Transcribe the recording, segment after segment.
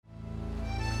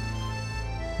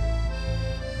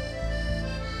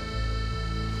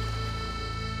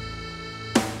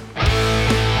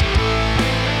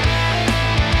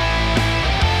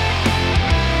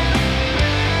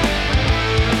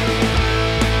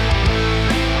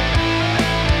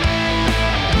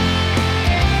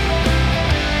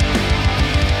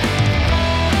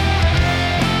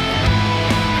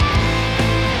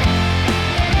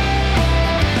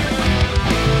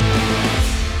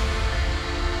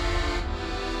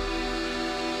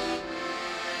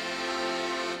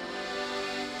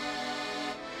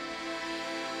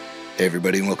Hey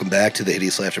everybody, and welcome back to the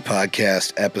Hideous Laughter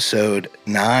Podcast, episode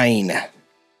 9.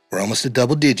 We're almost at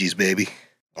double digits, baby.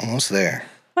 Almost there.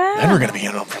 Wow. Then we're going to be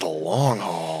in them for the long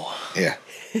haul. Yeah.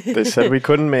 They said we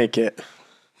couldn't make it.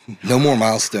 No more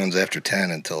milestones after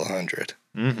 10 until 100.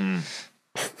 Mm-hmm.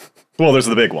 Well, there's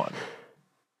the big one.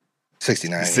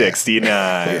 69.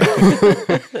 69.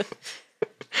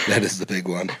 That is the big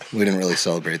one. We didn't really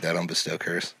celebrate that on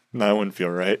Bestowcurse. That wouldn't feel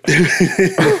right.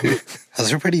 How's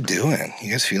everybody doing?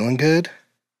 You guys feeling good?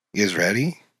 You guys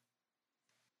ready?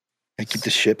 Can keep the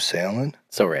ship sailing?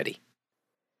 So ready.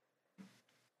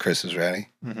 Chris is ready.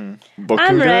 Mm-hmm. Booking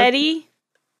I'm good? ready.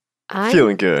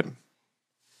 Feeling good.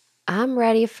 I'm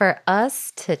ready for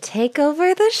us to take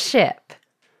over the ship.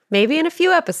 Maybe in a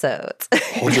few episodes.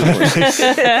 Hold your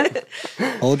horses.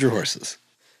 Hold your horses.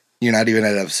 You're not even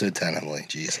at episode 10, Emily.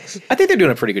 Jesus. I think they're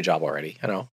doing a pretty good job already. I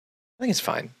think it's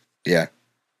fine. Yeah.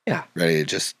 Yeah. Ready to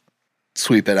just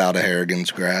sweep it out of Harrigan's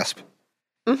grasp.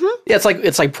 Mm-hmm. Yeah,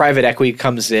 it's like private equity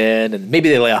comes in and maybe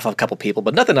they lay off a couple people,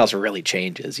 but nothing else really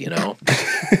changes, you know?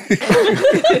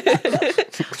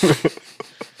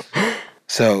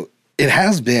 So it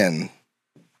has been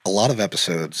a lot of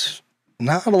episodes,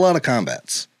 not a lot of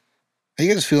combats. How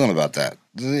you guys feeling about that?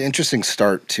 It's an interesting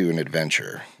start to an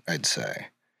adventure, I'd say.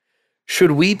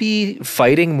 Should we be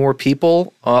fighting more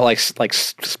people, like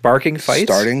sparking fights?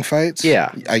 Starting fights?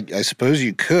 Yeah. I suppose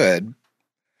you could.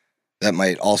 That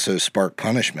might also spark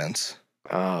punishments.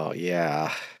 Oh,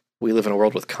 yeah. We live in a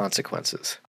world with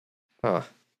consequences. Huh.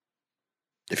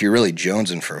 If you're really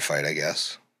jonesing for a fight, I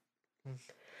guess.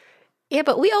 Yeah,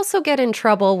 but we also get in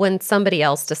trouble when somebody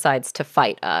else decides to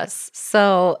fight us.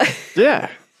 So Yeah.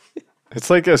 It's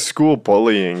like a school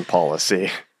bullying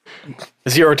policy.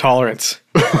 Zero tolerance.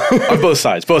 On both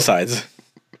sides.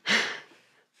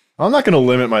 I'm not going to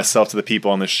limit myself to the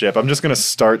people on the ship. I'm just going to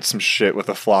start some shit with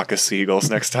a flock of seagulls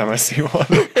next time I see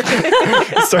one.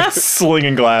 Start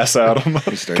slinging glass at them.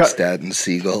 You start statting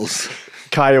seagulls.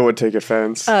 Kaya would take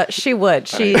offense. she would.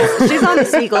 She's on the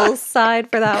Seagulls side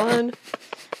for that one.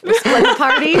 We're splitting the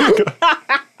party.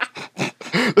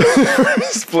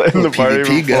 Splitting the party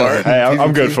PvP before. going. Hey,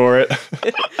 I'm good PvP. for it.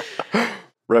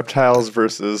 Reptiles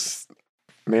versus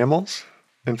mammals?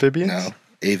 Amphibians? No,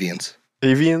 avians.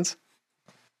 Avians?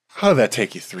 How did that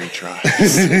take you 3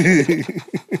 tries?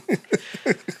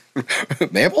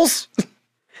 Mammals?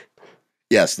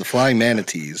 Yes, the flying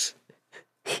manatees.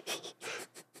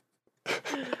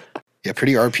 Yeah,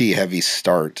 pretty RP heavy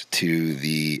start to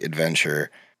the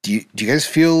adventure. Do you guys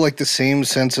feel like the same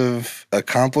sense of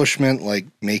accomplishment, like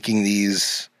making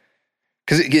these?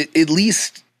 Because at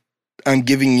least I'm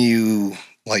giving you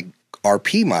like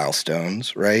RP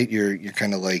milestones, right? You're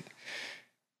kind of like,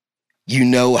 you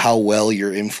know how well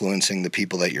you're influencing the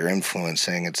people that you're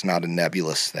influencing. It's not a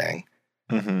nebulous thing.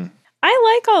 Mm-hmm.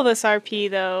 I like all this RP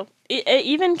though.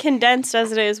 Even condensed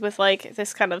as it is with like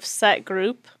this kind of set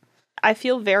group, I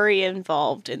feel very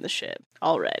involved in the ship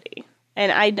already.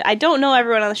 And I don't know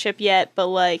everyone on the ship yet, but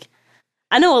like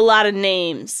I know a lot of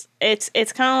names. It's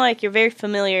kind of like you're very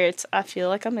familiar. I feel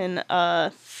like I'm in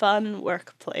a fun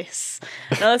workplace.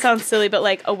 I know that sounds silly, but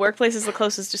like a workplace is the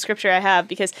closest descriptor I have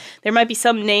because there might be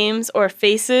some names or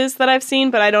faces that I've seen,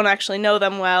 but I don't actually know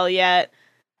them well yet.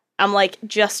 I'm like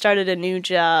just started a new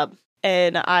job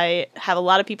and I have a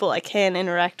lot of people I can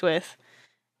interact with.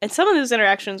 And some of those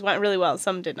interactions went really well and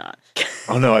some did not.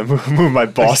 Oh no, I moved my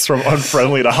boss from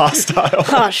unfriendly to hostile.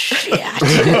 Oh, shit.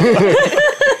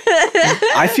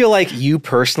 I feel like you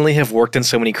personally have worked in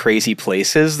so many crazy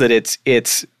places that it's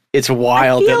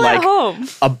wild I that feel like at home.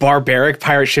 a barbaric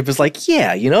pirate ship is like,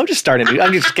 yeah, I'm just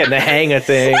I'm just getting the hang of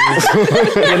things,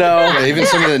 Yeah, even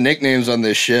some of the nicknames on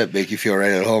this ship make you feel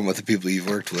right at home with the people you've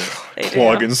worked with. They do.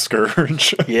 Plug and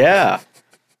Scourge. Yeah.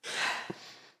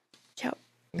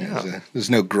 Yep. There's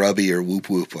no grubby or whoop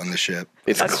whoop on the ship.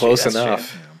 It's That's close true, that's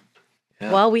enough.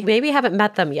 Yeah. Well, we maybe haven't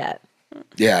met them yet.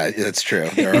 Yeah, that's true.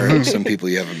 There are some people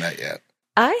you haven't met yet.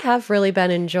 I have really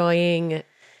been enjoying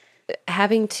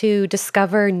having to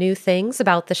discover new things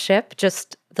about the ship,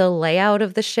 just the layout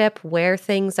of the ship, where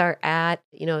things are at,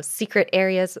 secret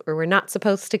areas where we're not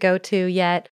supposed to go to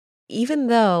yet. Even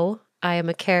though I am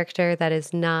a character that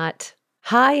is not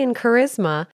high in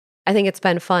charisma, I think it's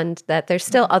been fun that there's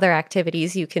still other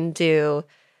activities you can do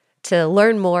to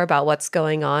learn more about what's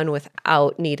going on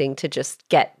without needing to just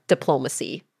get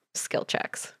diplomacy skill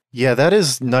checks. Yeah, that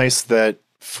is nice that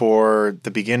for the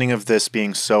beginning of this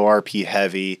being so RP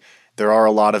heavy, there are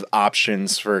a lot of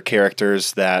options for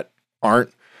characters that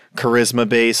aren't charisma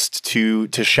based to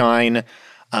shine.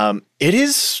 It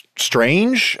is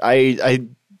strange. I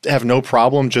have no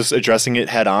problem just addressing it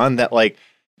head on that like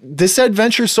this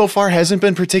adventure so far hasn't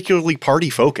been particularly party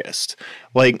focused,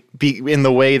 like in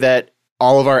the way that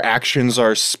all of our actions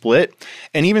are split.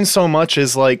 And even so much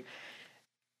as like,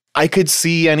 I could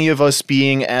see any of us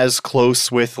being as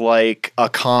close with like a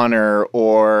Connor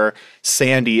or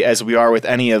Sandy as we are with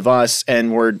any of us.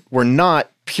 And we're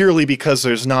not purely because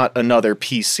there's not another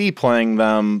PC playing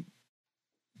them,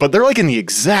 but they're like in the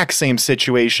exact same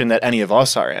situation that any of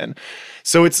us are in.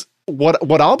 So it's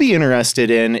what I'll be interested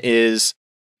in is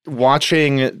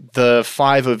watching the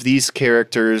 5 of these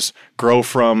characters grow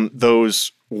from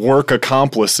those work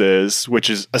accomplices, which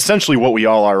is essentially what we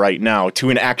all are right now, to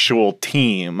an actual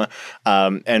team.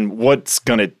 And what's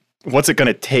it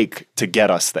gonna take to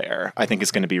get us there? I think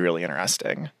is going to be really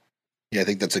interesting. Yeah, I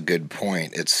think that's a good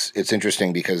point. It's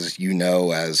interesting because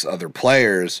as other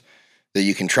players that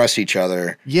you can trust each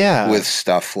other with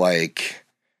stuff like,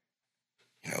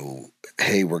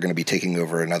 hey, we're going to be taking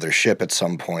over another ship at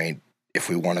some point. If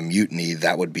we want a mutiny,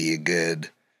 that would be a good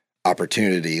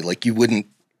opportunity. Like, you wouldn't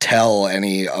tell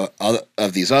any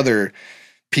of these other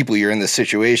people you're in this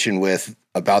situation with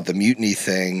about the mutiny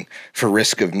thing for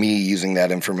risk of me using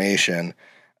that information.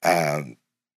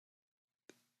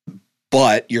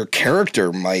 But your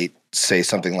character might say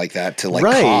something like that to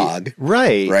Cog.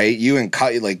 Right. You and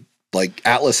Cog, like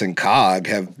Atlas and Cog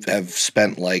have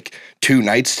spent like 2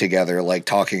 nights together, like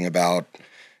talking about,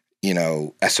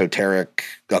 esoteric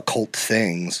occult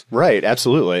things. Right.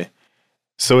 Absolutely.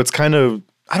 So it's kind of,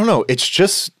 I don't know, it's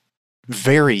just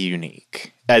very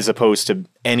unique as opposed to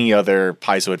any other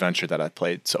Paizo adventure that I've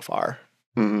played so far.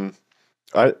 Mm-hmm.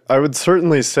 I would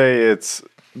certainly say it's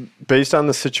based on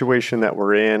the situation that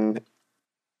we're in.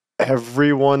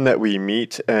 Everyone that we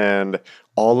meet and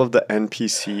all of the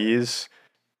NPCs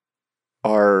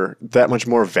are that much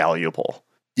more valuable.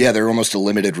 Yeah, they're almost a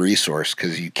limited resource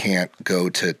because you can't go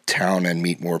to town and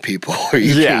meet more people.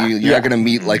 You're not going to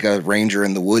meet like a ranger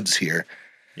in the woods here.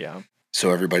 Yeah.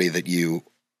 So everybody that you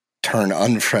turn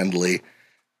unfriendly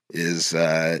is,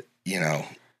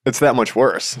 It's that much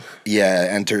worse. Yeah,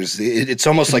 enters. It's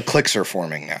almost like cliques are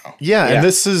forming now. Yeah, and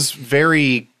this is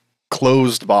very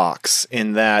closed box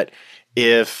in that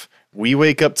if we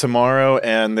wake up tomorrow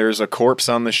and there's a corpse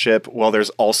on the ship, well, there's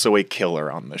also a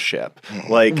killer on the ship.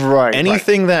 Like,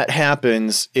 anything that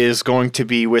happens is going to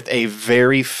be with a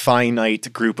very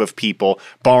finite group of people,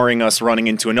 barring us running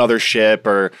into another ship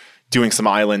or doing some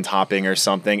island hopping or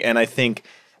something. And I think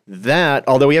that,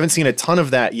 although we haven't seen a ton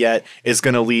of that yet, is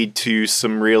going to lead to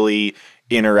some really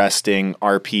interesting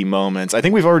RP moments. I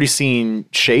think we've already seen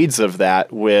shades of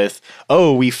that with,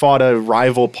 we fought a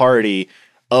rival party.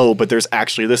 But there's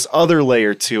actually this other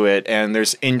layer to it, and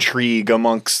there's intrigue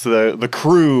amongst the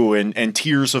crew and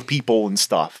tiers of people and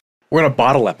stuff. We're in a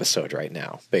bottle episode right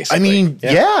now, basically. I mean,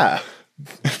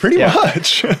 pretty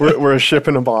much. we're a ship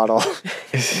in a bottle.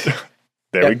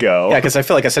 There we go. Yeah, because I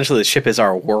feel like essentially the ship is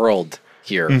our world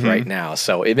here right now.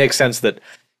 So it makes sense that,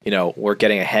 we're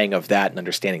getting a hang of that and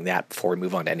understanding that before we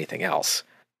move on to anything else,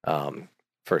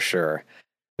 for sure.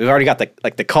 We've already got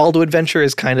the call to adventure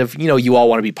is kind of, you all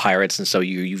want to be pirates, and so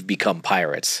you've become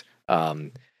pirates. What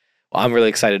I'm really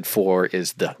excited for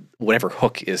is whatever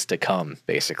hook is to come,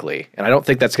 basically. And I don't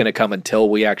think that's going to come until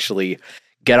we actually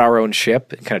get our own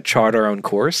ship and kind of chart our own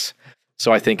course.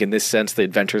 So I think in this sense, the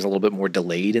adventure is a little bit more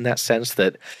delayed in that sense,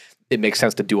 that it makes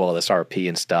sense to do all this RP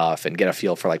and stuff and get a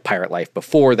feel for like pirate life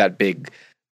before that big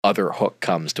other hook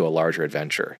comes to a larger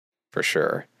adventure, for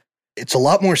sure. It's a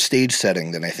lot more stage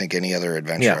setting than I think any other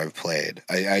adventure I've played.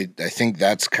 I think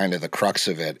that's kind of the crux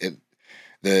of it.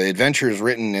 The adventure is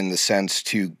written in the sense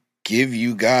to give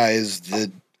you guys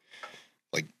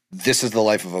this is the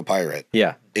life of a pirate.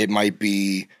 Yeah. It might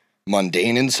be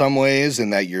mundane in some ways in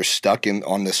that you're stuck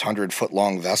on this 100-foot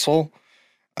long vessel.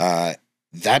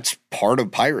 That's part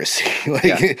of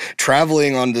piracy.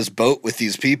 Traveling on this boat with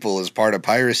these people is part of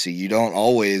piracy. You don't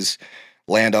always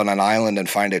land on an island and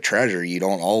find a treasure. You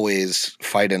don't always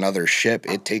fight another ship.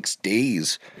 It takes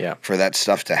days for that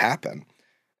stuff to happen.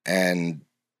 And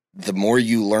the more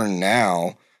you learn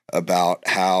now about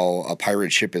how a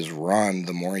pirate ship is run,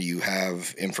 the more you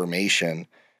have information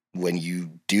when you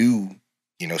do,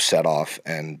 set off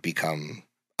and become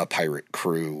a pirate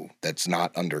crew that's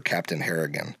not under Captain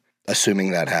Harrigan.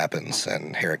 Assuming that happens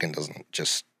and Harrigan doesn't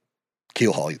just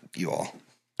keelhaul you all.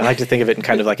 I like to think of it in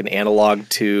kind of like an analog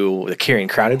to the Carrying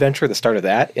Crown adventure, the start of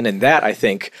that. And in that, I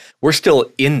think we're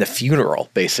still in the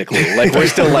funeral, basically. Like we're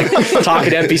still like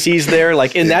talking to NPCs there.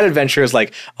 Like in that adventure is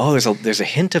like, there's a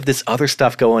hint of this other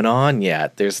stuff going on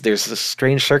yet. There's a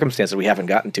strange circumstance that we haven't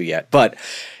gotten to yet. But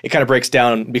it kind of breaks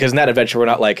down because in that adventure, we're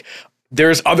not like,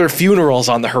 there's other funerals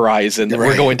on the horizon that we're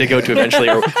Right. going to go to eventually,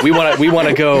 or we want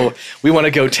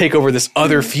to go take over this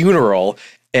other funeral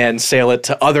and sail it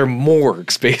to other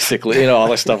morgues, basically, all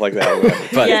this stuff like that. or whatever.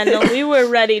 But Yeah, no, we were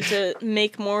ready to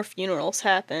make more funerals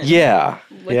happen. yeah,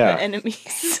 With yeah. the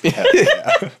enemies.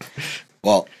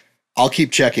 Well, I'll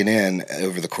keep checking in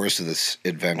over the course of this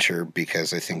adventure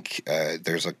because I think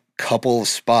there's a couple of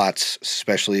spots,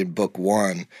 especially in book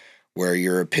one, where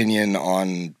your opinion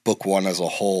on book one as a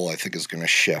whole, I think, is going to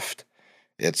shift.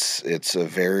 It's a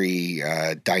very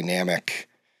dynamic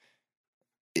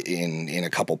in a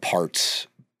couple parts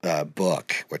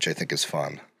book, which I think is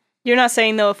fun. You're not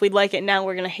saying, though, if we like it now,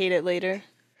 we're going to hate it later?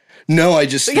 No, I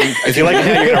just think If you like it,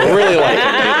 now, you're gonna really like it.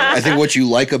 I think what you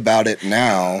like about it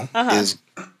now Uh-huh. is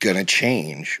gonna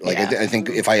change. Like Yeah. I think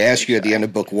if I ask you at the end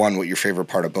of book one what your favorite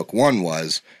part of book one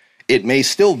was, it may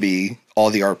still be all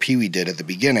the RP we did at the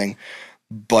beginning,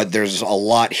 but there's a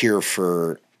lot here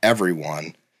for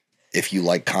everyone. If you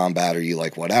like combat or you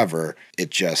like whatever,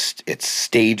 it's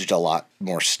staged a lot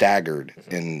more staggered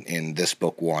in this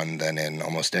book one than in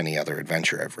almost any other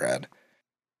adventure I've read.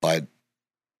 But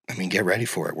I mean, get ready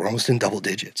for it. We're almost in double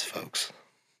digits, folks.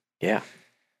 Yeah.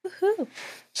 Woohoo.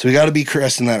 So we got to be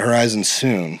cresting that horizon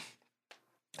soon.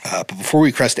 But before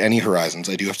we crest any horizons,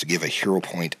 I do have to give a hero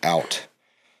point out.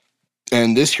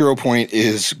 And this hero point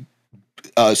is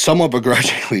somewhat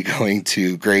begrudgingly going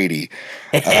to Grady.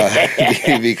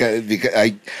 Because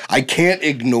I can't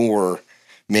ignore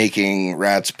making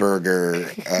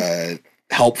Ratsburger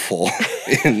helpful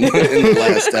in the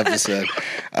last episode.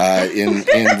 In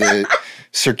the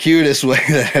circuitous way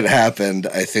that it happened,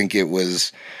 I think it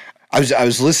was... I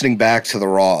was listening back to the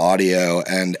raw audio,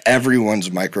 and everyone's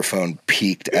microphone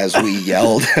peaked as we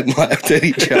yelled and laughed at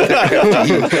each other after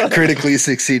you critically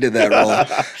succeeded that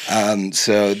roll.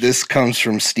 So this comes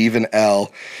from Stephen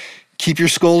L. Keep your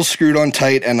skulls screwed on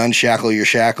tight and unshackle your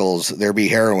shackles. There be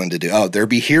heroin to do. Oh, there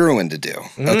be heroin to do.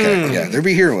 Okay, yeah, there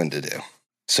be heroin to do.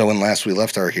 So when last we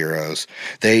left our heroes,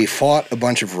 they fought a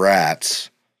bunch of rats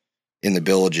in the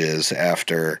villages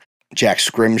after Jack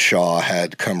Scrimshaw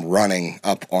had come running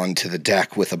up onto the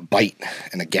deck with a bite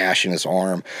and a gash in his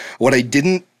arm. What I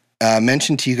didn't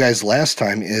mention to you guys last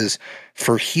time is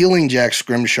for healing Jack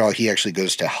Scrimshaw, he actually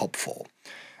goes to helpful.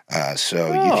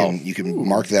 You can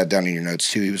mark that down in your notes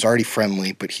too. He was already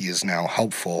friendly, but he is now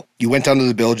helpful. You went down to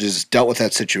the villages, dealt with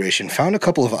that situation, found a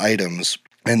couple of items,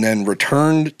 and then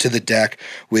returned to the deck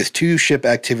with 2 ship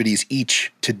activities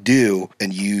each to do,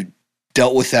 and you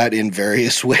dealt with that in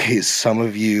various ways. Some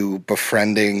of you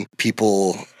befriending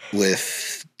people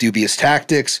with dubious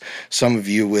tactics, some of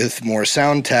you with more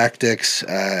sound tactics.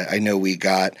 I know we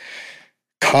got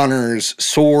Connor's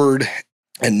sword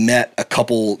and met a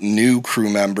couple new crew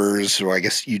members, or I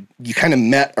guess you kind of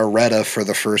met Aretta for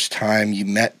the first time. You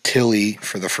met Tilly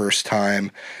for the first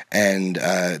time and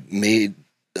made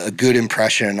a good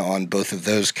impression on both of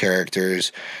those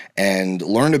characters and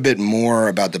learned a bit more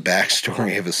about the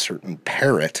backstory of a certain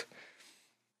parrot.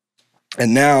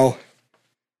 And now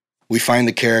we find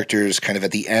the characters kind of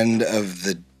at the end of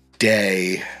the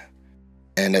day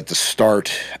and at the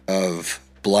start of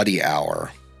Bloody Hour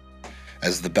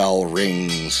as the bell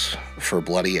rings for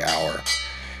Bloody Hour.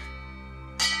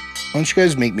 Why don't you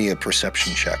guys make me a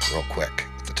perception check real quick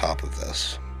at the top of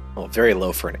this? Well, very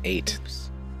low for an 8.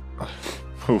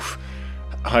 Oof.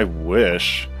 I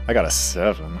wish. I got a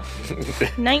 7.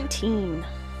 19.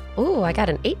 Ooh, I got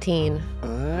an 18.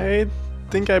 I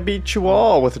think I beat you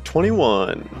all with a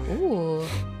 21. Ooh.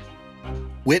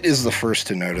 Wit is the first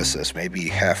to notice this, maybe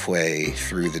halfway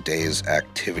through the day's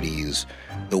activities.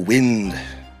 The wind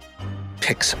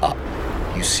picks up.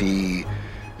 You see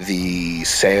the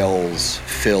sails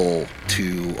fill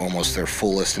to almost their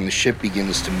fullest, and the ship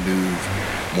begins to move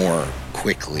more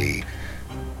quickly.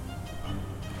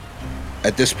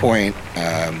 At this point,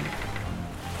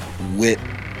 Wit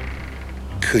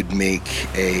could make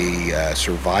a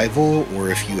survival,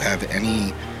 or if you have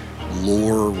any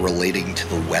lore relating to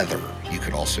the weather, you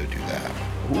could also do that.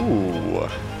 Ooh.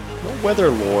 No weather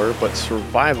lore, but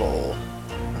survival.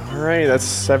 All right, that's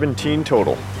 17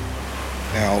 total.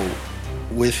 Now,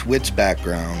 with Wit's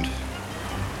background,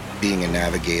 being a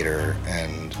navigator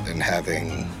and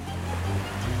having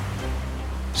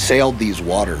sailed these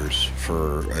waters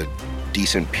for a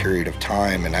decent period of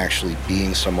time and actually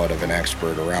being somewhat of an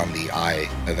expert around the Eye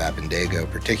of Abendego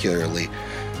particularly,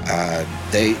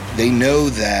 they know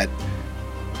that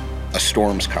a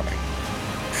storm's coming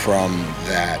from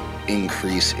that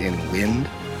increase in wind.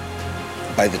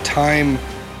 By the time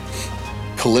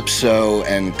Calypso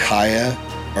and Kaya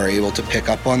are able to pick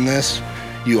up on this,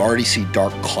 you already see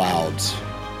dark clouds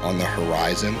on the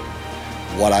horizon.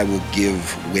 What I will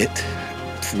give Wit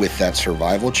off with that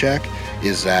survival check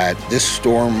is that this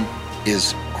storm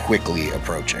is quickly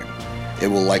approaching. It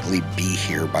will likely be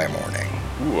here by morning.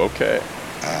 Ooh, okay.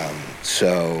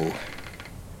 So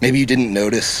maybe you didn't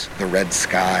notice the red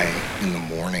sky in the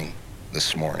morning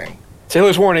this morning.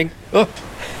 Sailor's warning. Oh,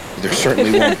 There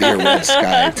certainly won't be a red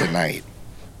sky tonight.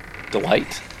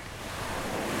 delight.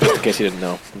 Just in case you didn't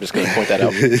know, I'm just going to point that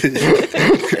out.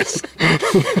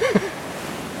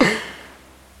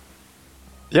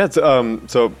 Yeah, it's,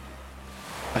 so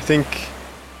I think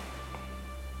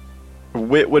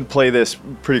Wit would play this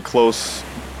pretty close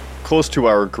to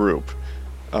our group.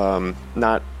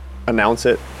 Not announce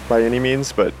it by any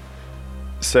means, but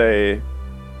say,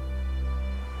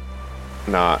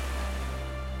 nah,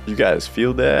 you guys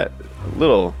feel that? A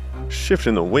little shift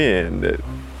in the wind.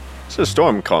 It's a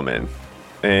storm coming.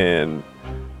 And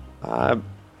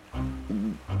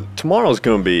tomorrow's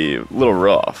going to be a little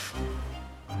rough.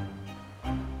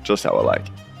 Just how I like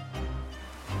it.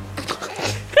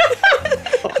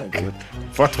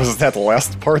 What was that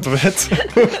last part of it?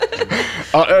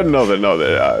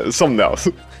 No, something else.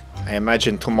 I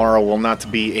imagine tomorrow will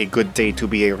not be a good day to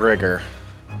be a rigger.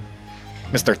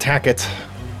 Mr. Tackett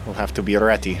will have to be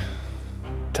ready.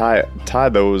 Tie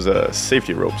those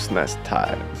safety ropes nice and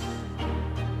tight.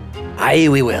 Aye,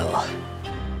 we will.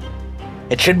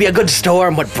 It should be a good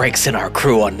storm what breaks in our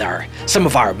crew on some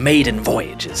of our maiden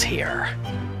voyages here.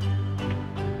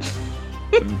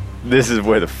 This is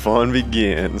where the fun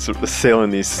begins,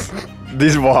 sailing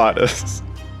these waters.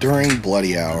 During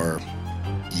Bloody Hour,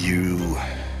 you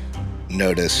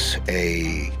notice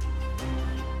a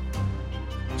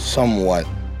somewhat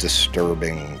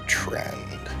disturbing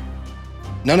trend.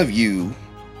 None of you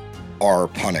are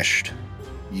punished.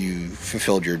 You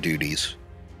fulfilled your duties.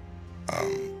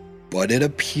 But it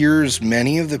appears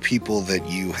many of the people that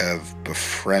you have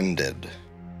befriended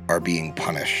are being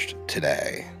punished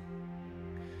today.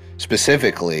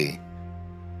 Specifically,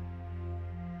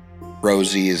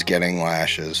 Rosie is getting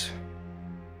lashes.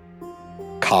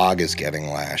 Cog is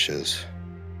getting lashes.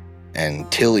 And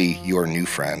Tilly, your new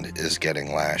friend, is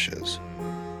getting lashes.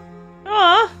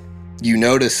 Aw. You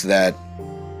notice that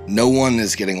no one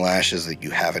is getting lashes that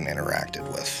you haven't interacted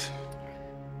with.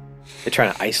 They're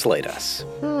trying to isolate us.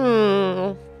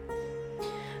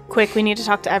 Quick, we need to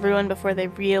talk to everyone before they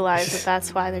realize that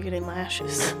that's why they're getting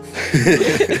lashes.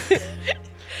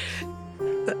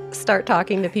 Start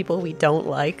talking to people we don't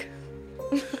like.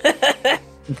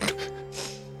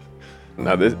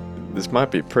 Now this might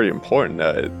be pretty important.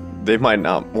 They might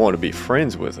not want to be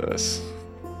friends with us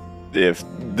if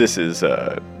this is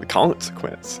the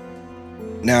consequence.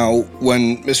 Now,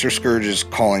 when Mr. Scourge is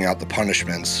calling out the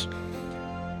punishments,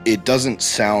 it doesn't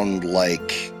sound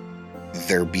like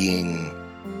they're being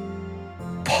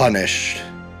punished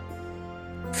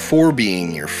for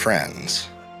being your friends,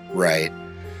 right?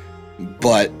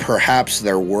 But perhaps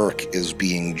their work is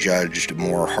being judged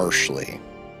more harshly.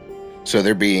 So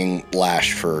they're being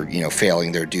lashed for,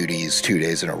 failing their duties 2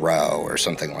 days in a row or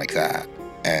something like that.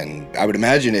 And I would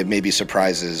imagine it maybe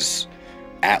surprises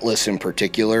Atlas in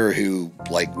particular, who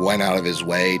went out of his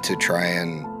way to try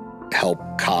and help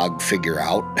Cog figure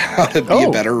out how to be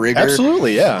a better rigger.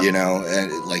 Absolutely, yeah.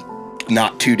 And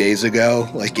not 2 days ago,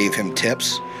 gave him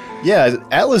tips. Yeah,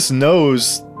 Atlas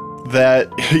knows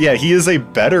that, he is a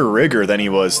better rigger than he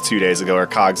was 2 days ago, or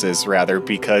Cogs is, rather,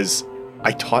 because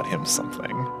I taught him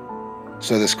something.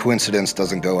 So this coincidence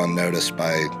doesn't go unnoticed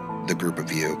by the group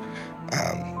of you.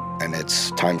 And it's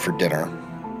time for dinner.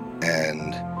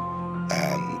 And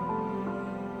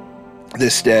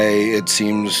this day, it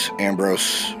seems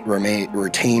Ambrose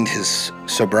retained his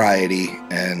sobriety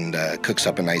and cooks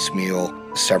up a nice meal.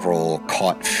 Several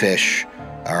caught fish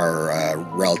are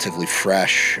relatively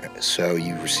fresh, so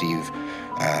you receive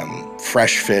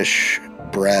fresh fish,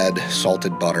 bread,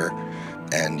 salted butter,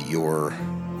 and your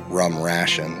rum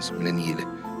rations. I'm going to need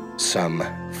some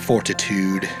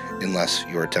fortitude unless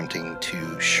you're attempting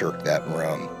to shirk that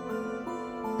rum.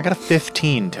 I got a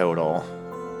 15 total.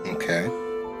 Okay.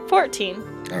 14.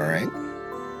 All right.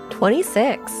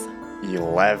 26.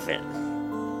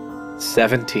 11.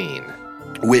 17.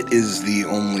 Wit is the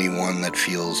only one that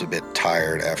feels a bit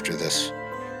tired after this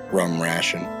rum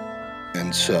ration.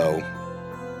 And so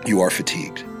you are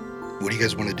fatigued. What do you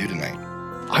guys want to do tonight?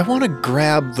 I want to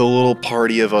grab the little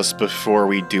party of us before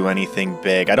we do anything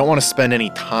big. I don't want to spend any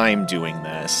time doing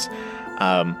this.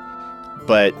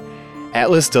 But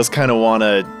Atlas does kind of want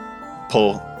to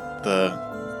pull the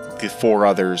four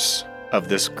others of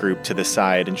this group to the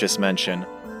side and just mention,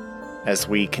 as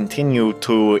we continue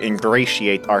to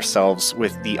ingratiate ourselves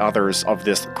with the others of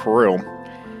this crew,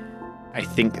 I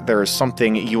think there is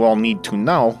something you all need to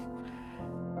know.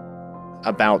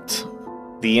 about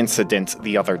the incident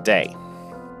the other day.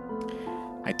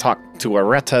 I talked to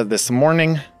Areta this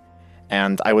morning,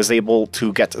 and I was able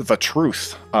to get the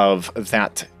truth of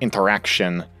that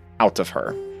interaction out of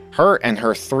her. Her and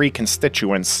her 3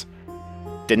 constituents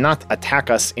did not attack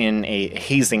us in a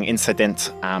hazing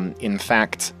incident. In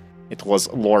fact, it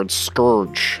was Lord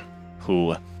Scourge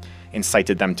who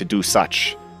incited them to do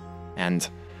such. And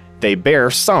they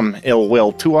bear some ill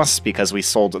will to us because we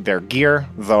sold their gear,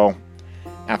 though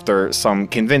after some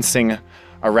convincing,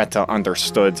 Areta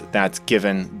understood that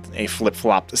given a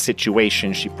flip-flop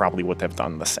situation, she probably would have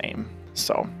done the same.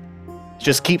 So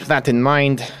just keep that in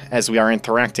mind as we are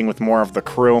interacting with more of the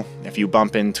crew. If you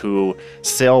bump into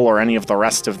Syl or any of the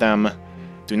rest of them,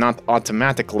 do not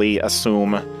automatically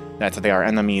assume that they are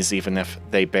enemies, even if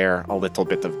they bear a little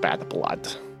bit of bad blood.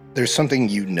 There's something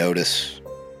you notice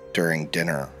during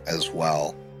dinner as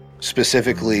well.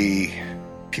 Specifically,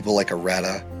 people like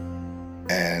Areta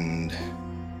and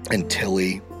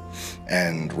Tilly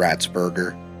and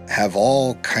Ratsburger have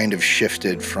all kind of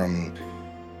shifted from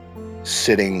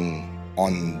sitting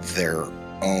on their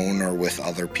own or with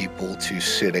other people to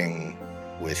sitting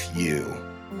with you.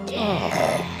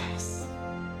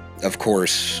 Of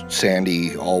course,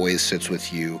 Sandy always sits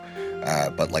with you,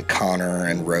 but like Connor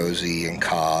and Rosie and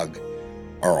Cog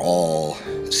are all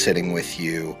sitting with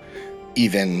you.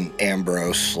 Even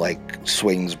Ambrose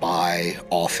swings by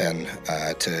often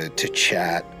to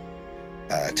chat,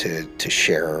 to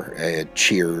share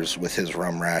cheers with his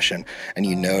rum ration. And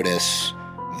you notice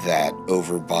that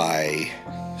over by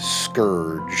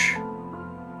Scourge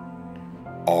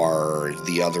are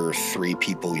the other 3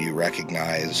 people you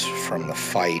recognize from the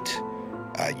fight.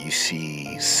 You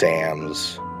see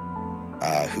Sam's,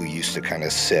 who used to kind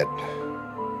of sit,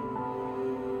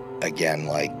 again,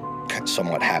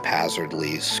 somewhat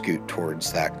haphazardly scoot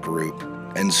towards that group.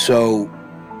 And so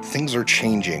things are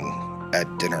changing at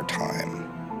dinner time.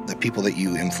 The people that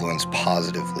you influence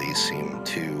positively seem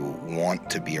to want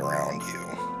to be around you.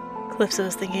 Calypso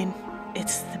was thinking,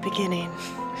 it's the beginning.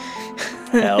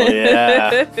 Hell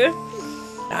yeah.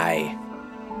 Aye.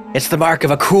 It's the mark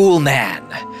of a cruel man.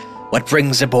 What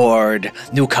brings aboard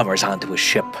newcomers onto a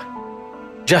ship,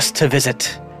 just to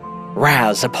visit,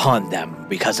 razz upon them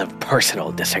because of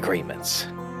personal disagreements.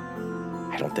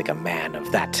 I don't think a man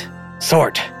of that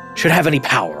sort should have any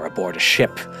power aboard a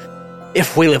ship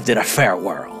if we lived in a fair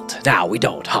world. Now, we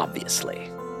don't, obviously.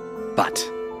 But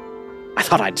I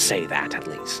thought I'd say that, at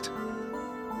least.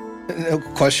 No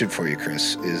question for you,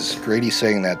 Chris. Is Grady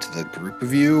saying that to the group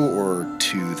of you or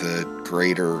to the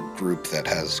greater group that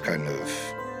has kind of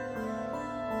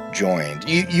joined?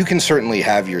 You can certainly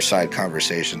have your side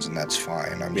conversations, and that's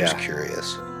fine. I'm just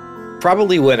curious.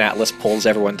 Probably when Atlas pulls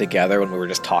everyone together when we were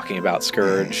just talking about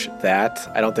Scourge, that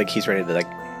I don't think he's ready to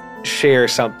share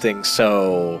something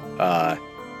so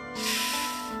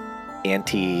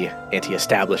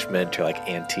anti-establishment or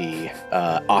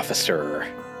anti-officer.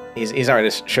 He's not ready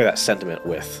to share that sentiment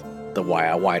with the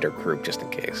wider group, just in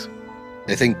case.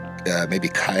 I think maybe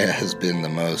Kaya has been the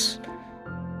most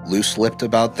loose-lipped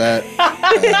about that.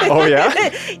 Oh yeah?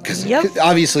 Because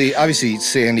obviously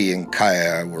Sandy and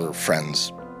Kaya were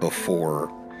friends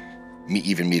before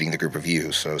even meeting the group of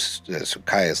you, so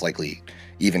Kaya is likely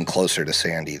even closer to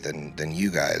Sandy than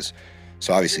you guys.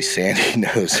 So obviously Sandy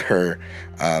knows her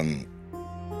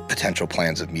potential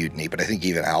plans of mutiny, but I think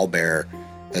even Owlbear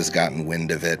has gotten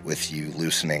wind of it with you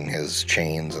loosening his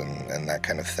chains and that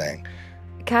kind of thing.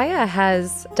 Kaya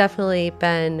has definitely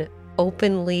been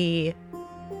openly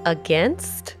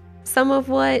against some of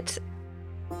what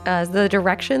the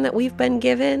direction that we've been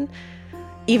given,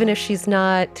 even if she's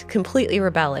not completely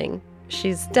rebelling.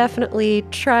 She's definitely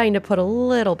trying to put a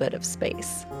little bit of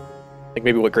space.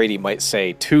 Maybe what Grady might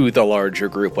say to the larger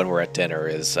group when we're at dinner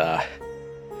is,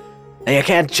 You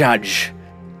can't judge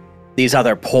these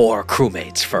other poor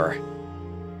crewmates for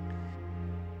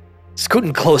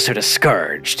scooting closer to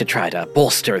Scourge to try to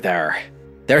bolster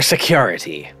their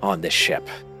security on this ship.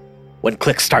 When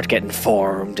cliques start getting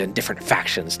formed and different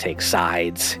factions take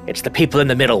sides, it's the people in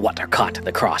the middle what are caught in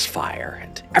the crossfire,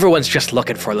 and everyone's just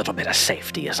looking for a little bit of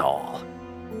safety is all.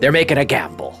 They're making a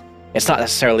gamble. It's not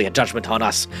necessarily a judgment on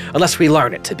us unless we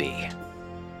learn it to be.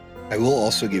 I will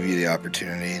also give you the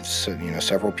opportunity. So,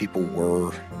 several people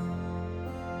were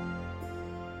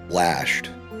lashed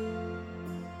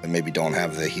and maybe don't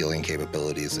have the healing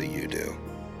capabilities that you do.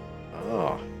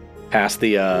 oh, pass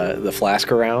the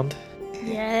flask around.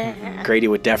 Yeah. Grady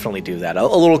would definitely do that. A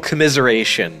little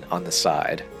commiseration on the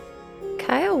side.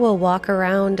 Kaya will walk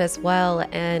around as well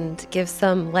and give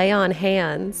some lay on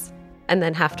hands and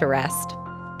then have to rest.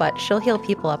 But she'll heal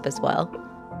people up as well.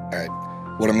 All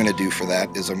right. What I'm going to do for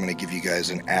that is I'm going to give you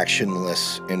guys an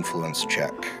actionless influence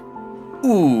check.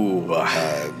 Ooh.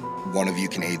 One of you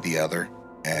can aid the other,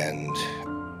 and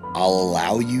I'll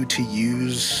allow you to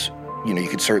use, you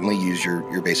could certainly use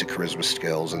your basic charisma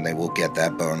skills, and they will get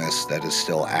that bonus that is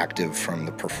still active from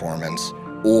the performance.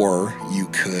 Or you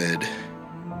could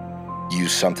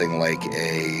use something like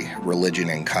a religion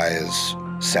in Kaya's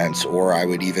sense, or I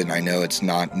know it's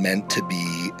not meant to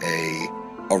be a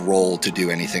roll to do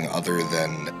anything other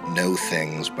than know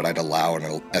things, but I'd allow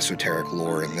an esoteric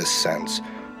lore in this sense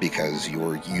because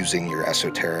you're using your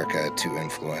esoterica to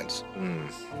influence.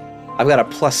 I've got a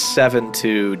 +7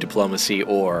 to diplomacy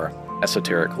or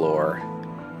esoteric lore.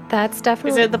 That's Is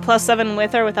definitely. it the +7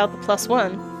 with or without the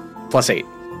 +1? +8.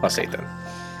 +8 then.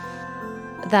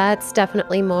 That's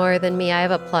definitely more than me. I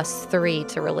have a +3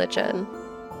 to religion.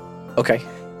 Okay.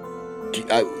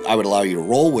 I would allow you to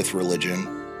roll with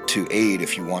religion to aid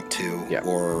if you want to, Yeah.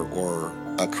 or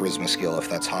a charisma skill if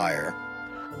that's higher.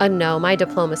 No, my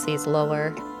diplomacy is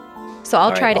lower. So I'll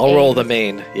All try right, to I'll roll aid the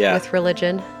main. Yeah. with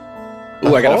religion.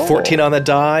 Ooh, I got Oh. a 14 on the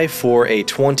die for a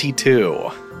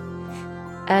 22.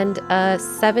 And a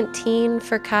 17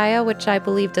 for Kaya, which I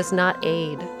believe does not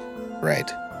aid.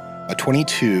 Right. A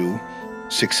 22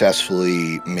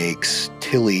 successfully makes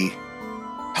Tilly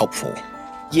helpful.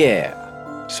 Yeah.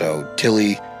 So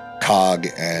Tilly, Cog,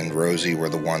 and Rosie were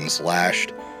the ones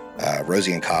lashed.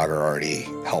 Rosie and Cog are already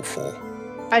helpful.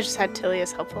 I just had Tilly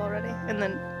as helpful already, and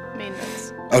then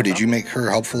maintenance. Oh, did you make her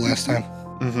helpful last time?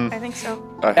 Mm-hmm. I think so.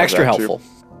 Extra helpful.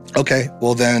 Okay.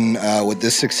 Well, then what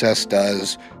this success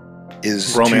does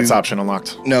is Romance to, option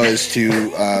unlocked. No, is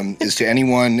to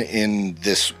anyone in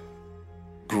this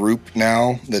group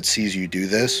now that sees you do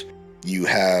this, you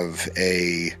have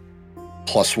a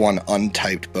 +1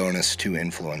 untyped bonus to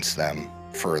influence them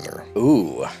further.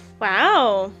 Ooh.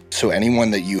 Wow. So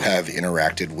anyone that you have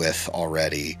interacted with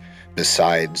already,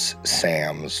 besides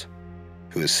Sam's,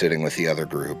 who is sitting with the other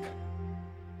group,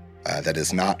 that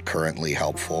is not currently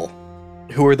helpful,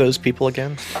 Who are those people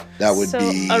again? that would so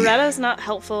be... Aretta's not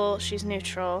helpful. She's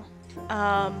neutral.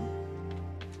 And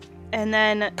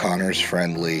then Connor's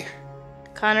friendly.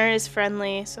 Connor is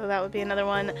friendly, so that would be another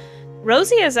one.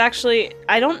 Rosie is actually,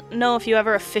 I don't know if you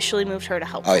ever officially moved her to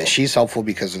helpful. Oh, yeah, she's helpful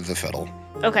because of the fiddle.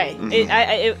 Okay,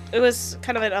 it was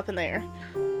kind of an up in the air.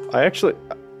 I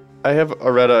have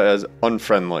Aretta as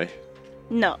unfriendly.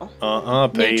 No.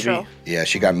 Baby. Neutral. Yeah,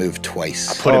 she got moved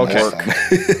twice. I put in last work.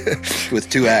 time. With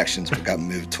 2 actions, but got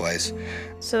moved twice.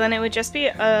 So then it would just be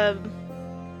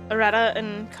Aretta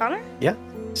and Connor? Yeah.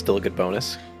 Still a good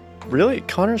bonus. Really?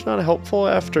 Connor's not helpful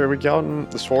after we got him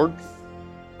the sword?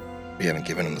 We haven't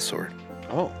given him the sword.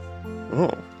 Oh.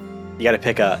 Oh. You got to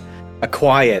pick a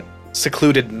quiet,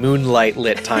 secluded, moonlight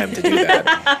lit time to do that.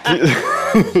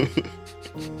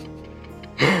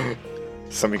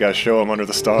 Somebody got to show him under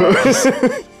the stars.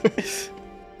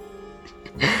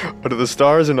 Under the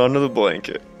stars and under the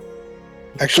blanket.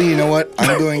 Actually, you know what?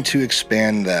 I'm going to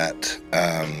expand that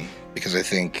because I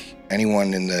think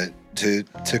anyone in the...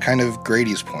 To kind of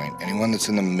Grady's point, anyone that's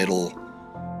in the middle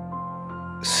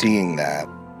seeing that,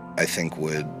 I think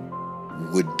would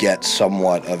get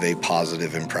somewhat of a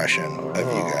positive impression of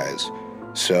you guys.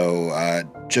 So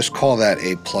just call that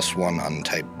a +1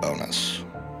 untyped bonus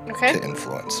Okay. to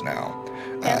influence now.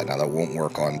 Yeah. Now that won't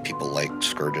work on people like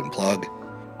Scourge and Plug,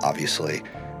 obviously.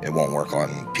 It won't work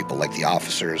on people like the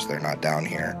officers, they're not down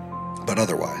here. But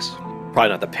otherwise, Probably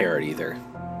not the parrot either.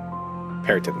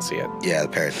 Parrot didn't see it. yeah, the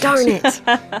parrot. Darn it.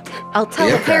 I'll tell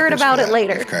We the have parrot crackers about for it that. We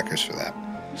later. have crackers for that.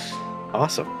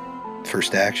 Awesome.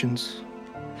 First actions.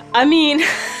 I mean,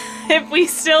 if we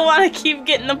still want to keep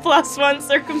getting the +1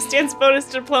 circumstance bonus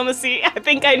to diplomacy, I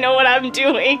think I know what I'm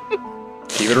doing.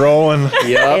 Keep it rolling.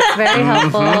 Yep. It's very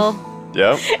helpful.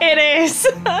 Yep. It is.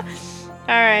 All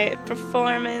right,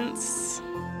 performance.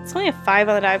 It's only a 5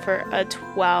 on the die for a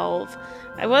 12.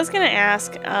 I was gonna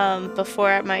ask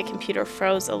before my computer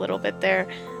froze a little bit there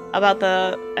about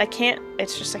I can't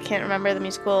remember the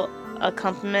musical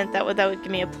accompaniment that would give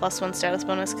me a +1 status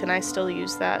bonus. Can I still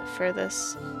use that for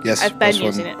this? Yes, I've been +1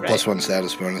 using it, right? +1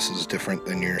 status bonus is different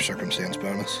than your circumstance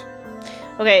bonus.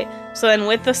 Okay, so then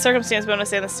with the circumstance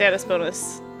bonus and the status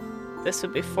bonus, this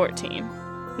would be 14.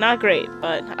 Not great,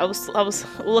 but I was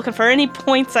looking for any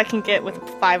points I can get with a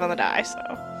 5 on the die, so.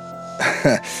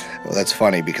 Well, that's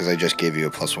funny because I just gave you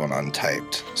a +1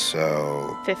 untyped,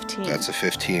 so 15. that's a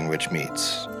 15, which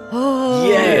meets.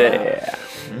 Oh. Yeah.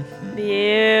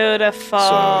 Beautiful.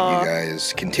 So you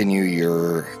guys continue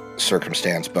your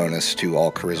circumstance bonus to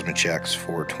all charisma checks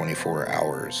for 24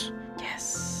 hours.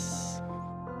 Yes.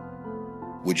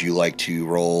 Would you like to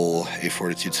roll a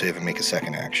fortitude save and make a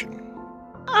second action?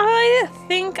 I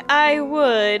think I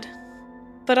would,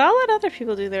 but I'll let other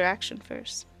people do their action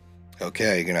first.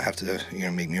 Okay, you're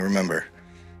gonna make me remember.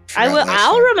 I will. Forgot last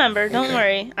I'll time. remember. Don't Okay.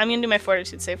 worry. I'm gonna do my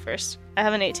fortitude save first. I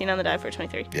have an 18 on the die for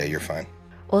 23. Yeah, you're fine.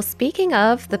 Well, speaking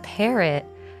of the parrot,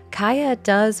 Kaya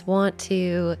does want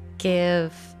to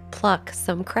give Pluck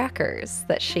some crackers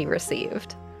that she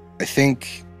received. I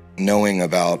think knowing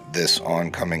about this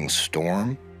oncoming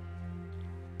storm,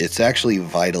 it's actually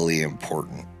vitally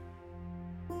important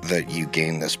that you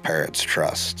gain this parrot's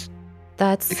trust.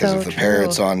 That's Because so if the true.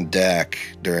 parrot's on deck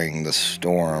during the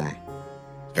storm,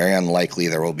 it's very unlikely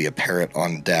there will be a parrot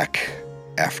on deck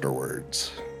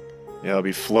afterwards. Yeah, I'll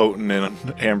be floating in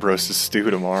Ambrose's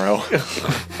stew tomorrow.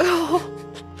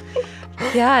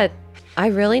 Yeah, I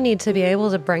really need to be able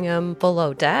to bring him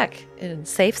below deck in a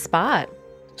safe spot.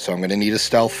 So I'm going to need a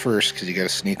stealth first because you got to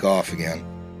sneak off again.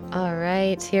 All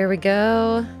right, here we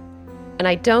go. And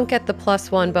I don't get the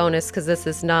 +1 bonus because this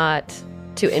is not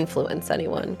to influence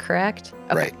anyone, correct?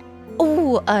 Okay. Right.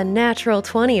 Ooh, a natural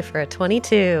 20 for a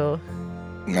 22.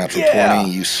 Natural 20,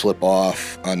 you slip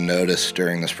off unnoticed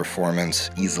during this performance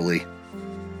easily.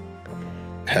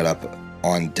 Head up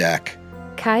on deck.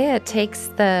 Kaya takes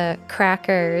the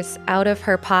crackers out of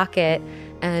her pocket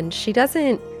and she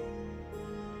doesn't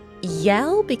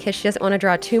yell because she doesn't want to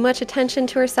draw too much attention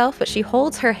to herself, but she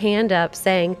holds her hand up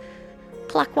saying,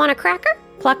 "Pluck, want a cracker?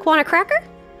 Pluck, want a cracker?"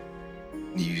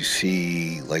 You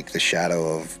see, like, the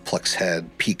shadow of Pluck's head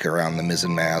peek around the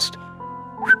mizzen mast.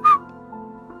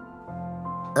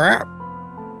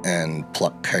 And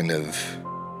Pluck kind of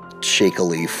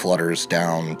shakily flutters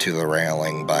down to the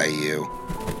railing by you.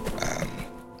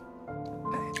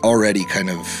 Already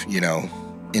kind of,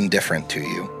 indifferent to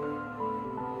you.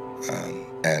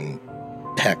 And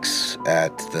pecks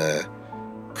at the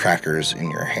crackers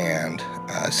in your hand.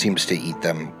 Seems to eat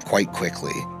them quite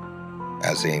quickly,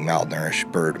 as a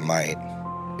malnourished bird might.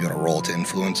 You want to roll to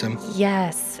influence him?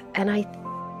 Yes, and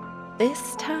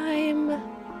this time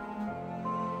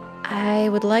I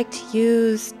would like to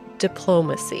use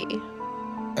diplomacy.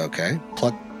 Okay.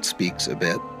 Pluck speaks a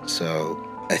bit, so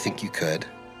I think you could.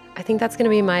 I think that's going to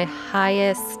be my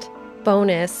highest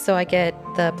bonus, so I get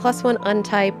the +1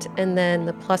 untyped and then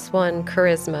the +1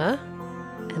 charisma.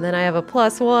 And then I have a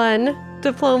 +1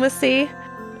 diplomacy.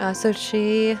 So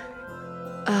she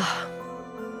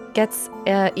gets,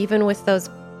 even with those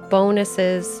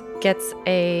bonuses, gets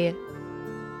a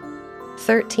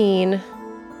 13.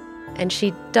 And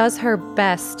she does her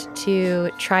best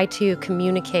to try to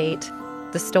communicate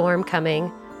the storm coming.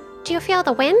 "Do you feel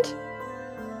the wind?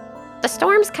 The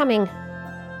storm's coming.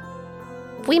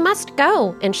 We must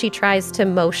go." And she tries to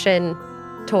motion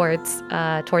towards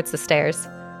the stairs.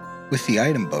 With the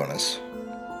item bonus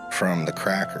from the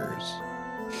crackers,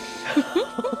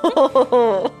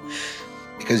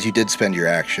 because you did spend your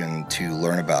action to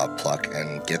learn about Pluck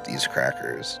and get these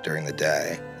crackers during the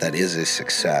day, that is a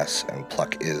success, and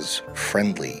Pluck is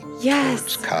friendly Yes.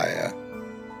 towards Kaya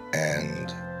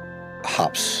and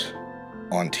hops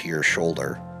onto your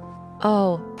shoulder.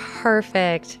 Oh,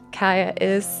 perfect. Kaya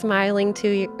is smiling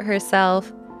to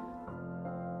herself.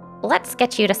 "Let's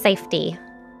get you to safety."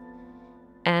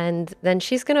 And then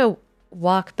she's going to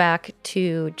walk back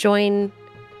to join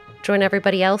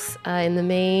everybody else in the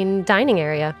main dining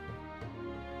area.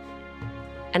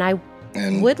 And I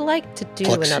And would like to do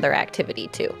Pluck- another activity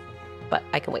too, but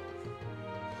I can wait.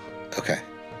 Okay.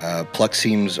 Pluck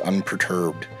seems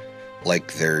unperturbed,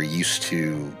 like they're used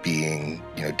to being,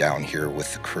 down here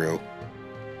with the crew.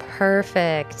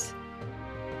 Perfect.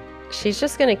 She's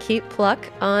just going to keep Pluck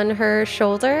on her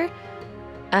shoulder,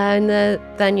 and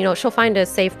then, she'll find a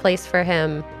safe place for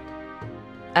him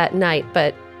at night,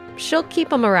 but she'll keep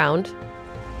him around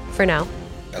for now.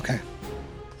 Okay.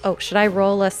 Oh, should I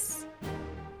roll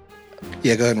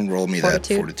Yeah, go ahead and roll me that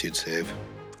Fortitude? fortitude save.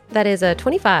 That is a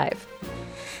 25.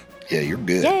 Yeah, you're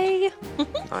good. Yay!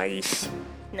 Nice.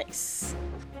 Nice.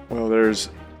 Well, there's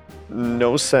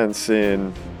no sense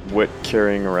in Wit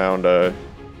carrying around a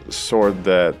sword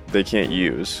that they can't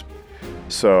use.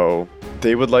 So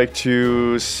they would like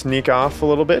to sneak off a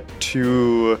little bit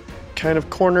to kind of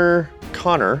corner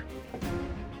Connor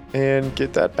and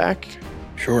get that back.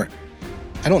 Sure.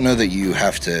 I don't know that you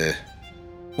have to.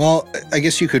 Well, I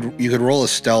guess you could roll a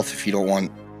stealth if you don't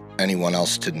want anyone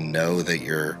else to know that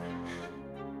you're,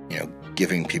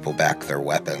 giving people back their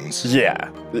weapons. Yeah,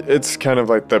 it's kind of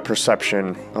like the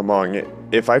perception among it.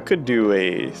 If I could do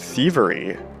a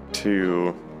thievery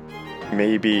to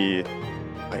maybe,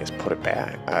 I guess, put it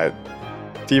back,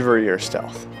 thievery or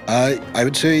stealth. I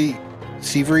would say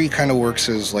thievery kind of works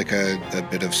as like a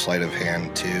bit of sleight of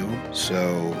hand too.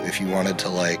 So if you wanted to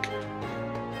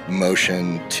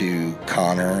motion to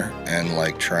Connor and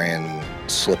like try and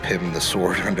slip him the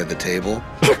sword under the table,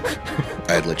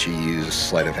 I'd let you use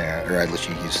sleight of hand, or I'd let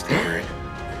you use thievery.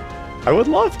 I would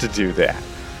love to do that.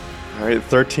 All right,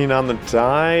 13 on the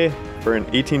die for an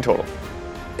 18 total.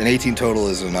 An 18 total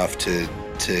is enough to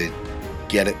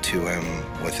get it to him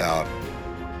without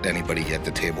anybody at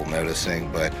the table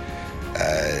noticing, but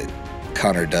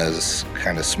Connor does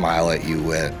kind of smile at you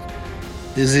with,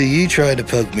 "Is it you trying to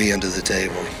poke me under the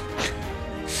table?"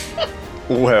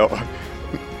 Well,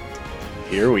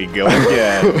 Here we go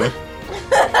again.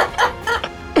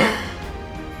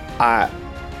 I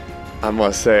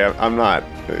must say, I'm not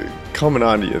coming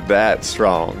on to you that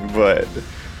strong, but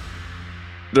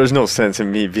there's no sense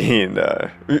in me being,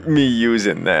 me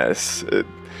using this.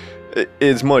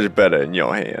 It's much better in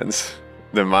your hands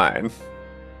than mine.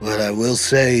 Well, I will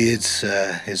say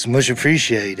it's much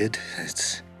appreciated.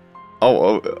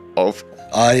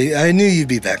 I knew you'd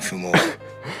be back for more.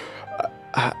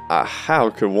 How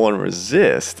could one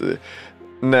resist?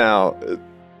 Now,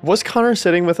 was Connor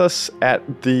sitting with us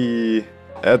at dinner?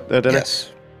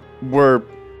 Yes. We're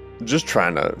just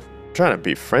trying to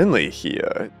be friendly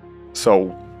here.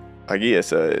 So, I guess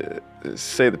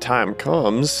say the time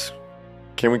comes,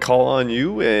 can we call on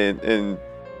you and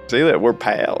say that we're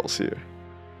pals here?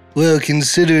 Well,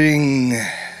 considering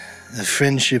a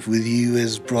friendship with you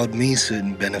has brought me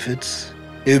certain benefits,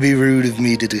 it would be rude of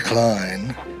me to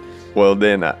decline. Well,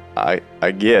 then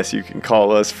I guess you can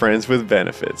call us friends with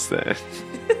benefits then.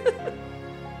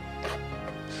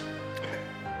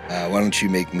 Why don't you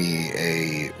make me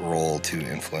a roll to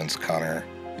influence Connor?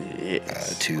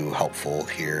 Yes. To helpful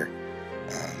here.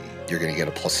 You're going to get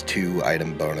a +2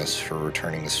 item bonus for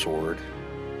returning the sword.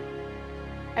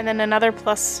 And then another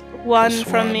 +1 +1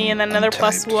 from me, and then another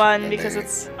untyped, +1 and because then-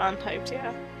 it's untyped,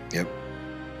 yeah. Yep.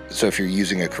 So if you're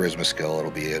using a charisma skill, it'll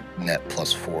be a net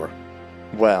 +4.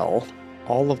 Well,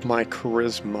 all of my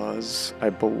charismas, I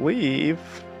believe,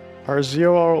 are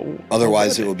 0.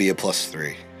 Otherwise, it will be a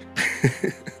 +3.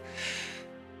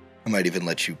 I might even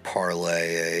let you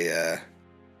parlay a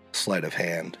sleight of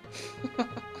hand.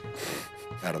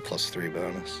 Not a +3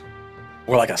 bonus.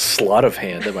 Or like a slut of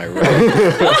hand, am I right?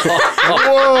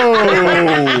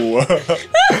 Whoa!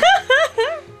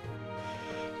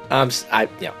 I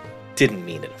didn't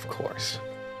mean it, of course.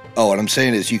 Oh, what I'm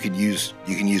saying is you can use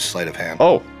sleight of hand.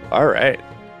 Oh, all right.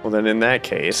 Well, then in that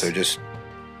case, So just,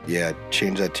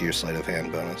 change that to your sleight of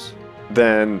hand bonus.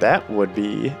 then that would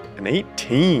be an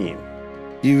 18.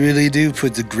 You really do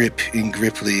put the grip in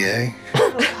Griply, eh?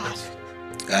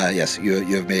 Yes, you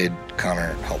have made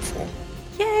Connor helpful.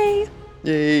 Yay!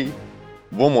 Yay.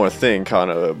 One more thing,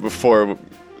 Connor, before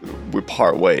we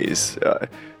part ways.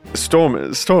 Storm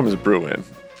is brewing.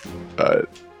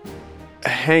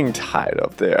 Hang tight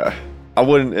up there. I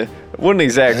wouldn't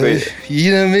exactly,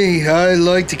 You know me, I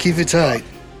like to keep it tight.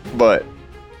 but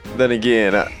then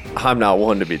again, I'm not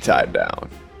one to be tied down.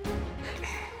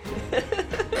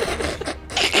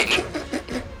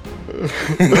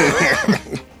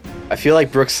 I feel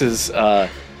like Brooks's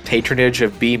patronage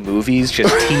of B movies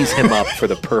just tees him up for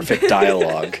the perfect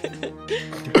dialogue.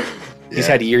 He's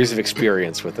had years of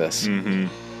experience with this. Mm-hmm.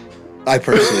 I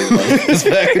personally love this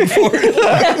back and forth.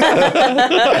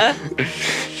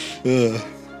 Ugh.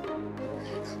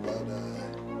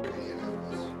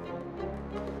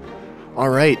 All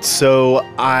right, so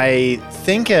I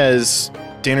think as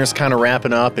dinner's kind of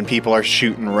wrapping up and people are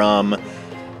shooting rum,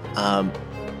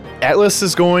 Atlas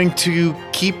is going to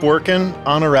keep working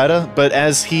on Aretta, but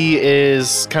as he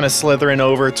is kind of slithering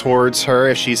over towards her,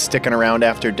 if she's sticking around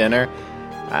after dinner,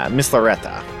 Miss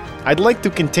Loretta, I'd like to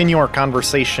continue our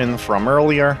conversation from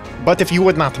earlier, but if you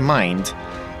would not mind,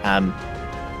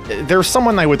 there's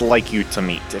someone I would like you to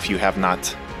meet if you have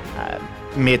not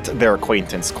made their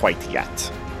acquaintance quite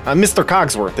yet. Mr.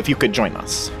 Cogsworth, if you could join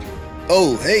us.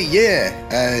 Oh, hey,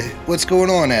 yeah. What's going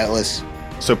on, Atlas?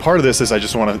 So part of this is I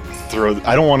just want to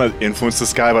I don't want to influence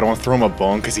this guy, but I want to throw him a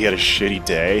bone because he had a shitty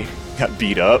day, got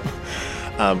beat up.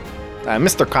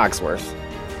 Mr. Cogsworth,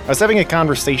 I was having a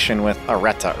conversation with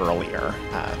Aretta earlier,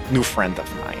 a new friend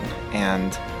of mine,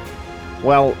 and,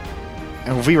 well,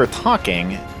 we were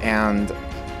talking, and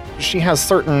she has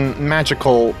certain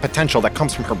magical potential that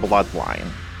comes from her bloodline,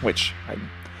 which I'm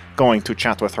going to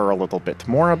chat with her a little bit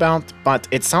more about, but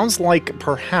it sounds like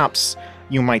perhaps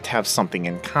you might have something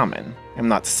in common. I'm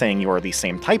not saying you're the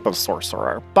same type of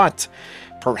sorcerer, but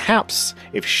perhaps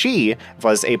if she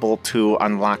was able to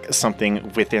unlock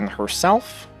something within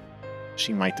herself,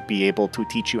 she might be able to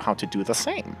teach you how to do the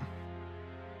same.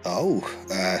 Oh,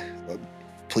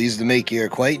 pleased to make your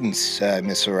acquaintance,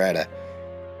 Miss Aretta.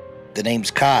 The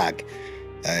name's Cog.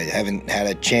 I haven't had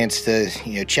a chance to,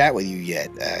 chat with you yet.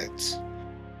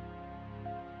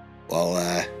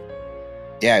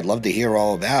 Yeah, I'd love to hear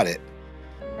all about it.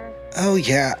 Oh,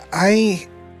 yeah,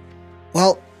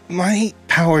 my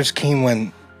powers came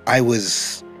when I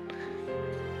was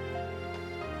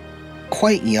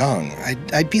quite young.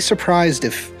 I'd be surprised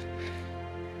if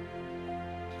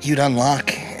you'd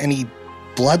unlock any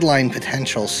bloodline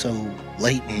potential so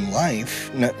late in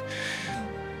life.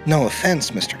 No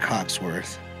offense, Mr.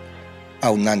 Cogsworth.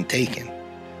 Oh, none taken.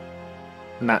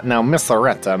 Now, Miss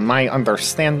Loretta, my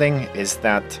understanding is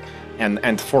that,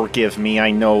 and forgive me, I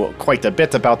know quite a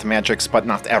bit about magics, but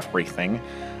not everything.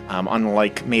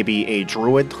 Unlike maybe a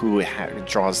druid who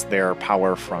draws their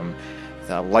power from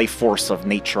the life force of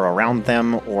nature around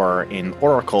them, or an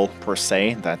oracle per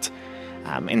se that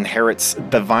inherits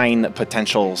divine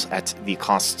potentials at the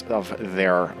cost of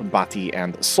their body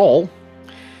and soul.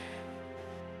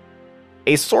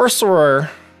 A sorcerer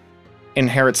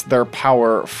inherits their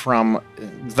power from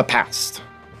the past,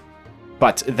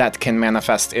 but that can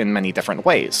manifest in many different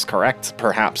ways, correct?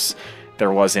 Perhaps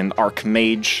there was an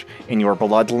archmage in your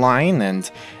bloodline,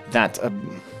 and that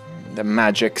the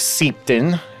magic seeped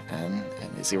in, and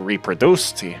as he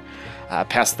reproduced, he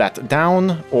passed that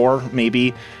down, or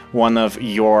maybe one of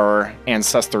your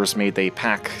ancestors made a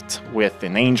pact with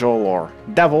an angel or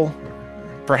devil,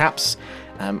 perhaps.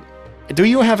 Do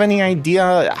you have any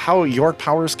idea how your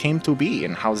powers came to be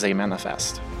and how they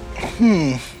manifest?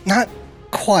 Not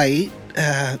quite.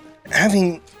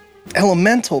 Having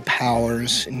elemental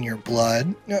powers in your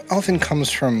blood often comes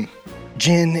from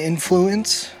Jinn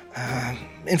influence,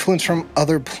 influence from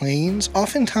other planes,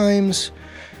 oftentimes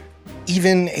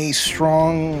even a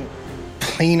strong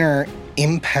planar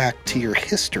impact to your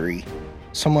history.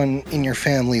 Someone in your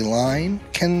family line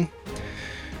can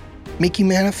make you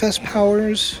manifest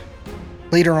powers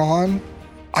later on.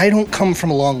 I don't come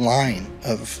from a long line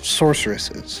of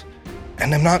sorceresses,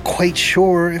 and I'm not quite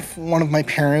sure if one of my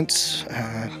parents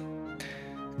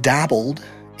dabbled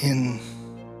in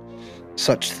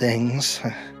such things.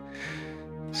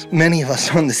 Many of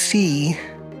us on the sea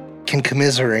can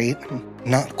commiserate. I'm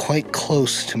not quite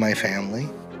close to my family.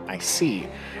 I see.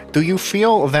 Do you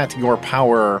feel that your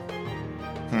power,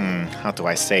 how do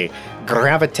I say,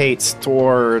 gravitates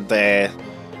toward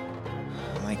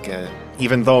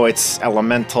even though it's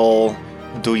elemental,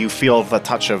 do you feel the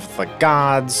touch of the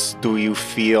gods? Do you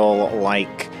feel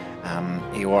like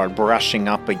you are brushing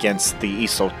up against the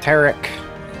esoteric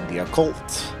and the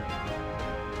occult?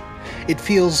 It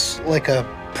feels like a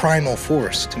primal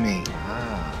force to me.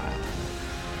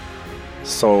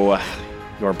 So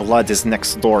your blood is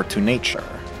next door to nature.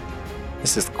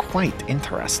 This is quite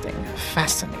interesting,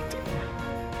 fascinating.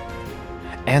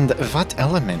 And what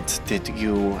element did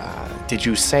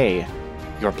you say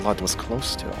your blood was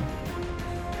close to?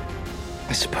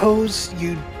 I suppose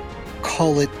you'd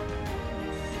call it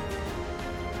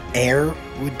air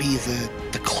would be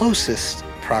the closest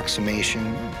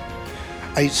approximation.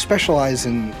 I specialize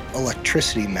in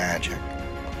electricity magic.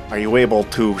 Are you able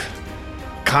to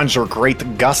conjure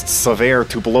great gusts of air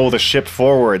to blow the ship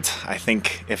forward? I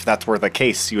think if that were the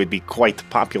case, you would be quite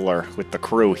popular with the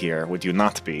crew here, would you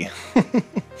not be?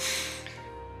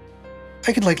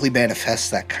 I could likely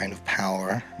manifest that kind of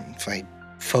power if I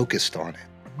focused on it.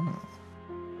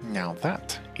 Now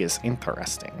that is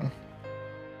interesting.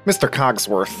 Mr.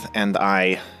 Cogsworth and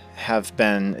I have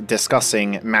been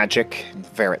discussing magic,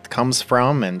 where it comes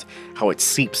from, and how it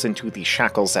seeps into the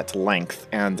shackles at length.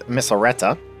 And Miss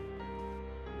Loretta,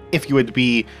 if you would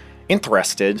be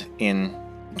interested in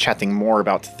chatting more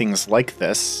about things like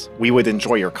this, we would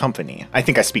enjoy your company. I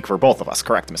think I speak for both of us,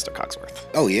 correct, Mr. Cogsworth?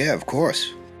 Oh yeah, of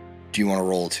course. Do you want to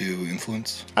roll to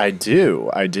influence? I do.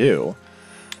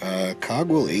 Cog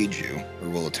will aid you, or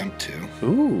will attempt to.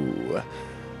 Ooh.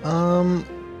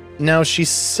 Now, she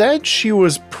said she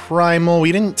was primal.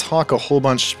 We didn't talk a whole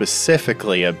bunch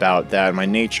specifically about that. My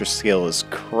nature skill is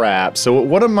crap. So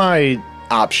what are my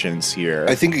options here?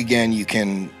 I think, again, you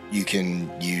can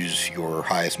use your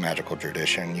highest magical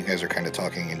tradition. You guys are kind of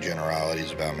talking in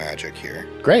generalities about magic here.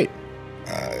 Great.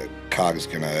 Cog's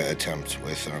going to attempt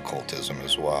with an occultism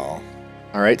as well.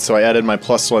 All right, so I added my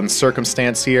 +1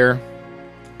 circumstance here.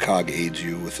 Cog aids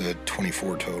you with a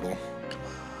 24 total.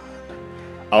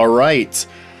 All right.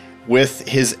 With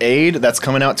his aid, that's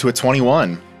coming out to a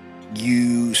 21.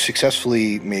 You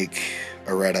successfully make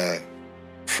Areta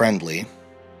friendly.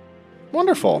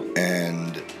 Wonderful.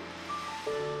 And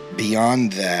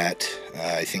beyond that,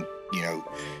 I think,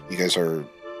 you guys are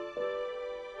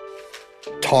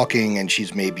talking, and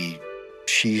she's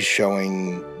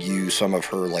showing you some of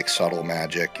her, subtle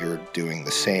magic. You're doing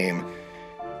the same.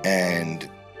 And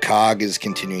Cog is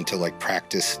continuing to like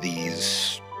practice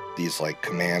these like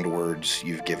command words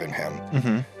you've given him.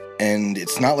 Mm-hmm. And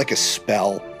it's not like a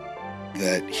spell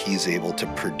that he's able to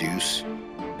produce,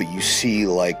 but you see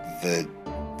like the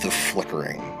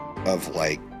flickering of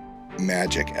like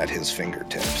magic at his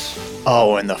fingertips.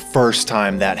 Oh, and the first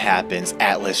time that happens,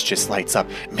 Atlas just lights up.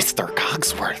 Mr.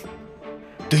 Cogsworth,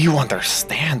 do you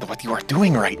understand what you are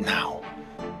doing right now?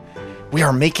 We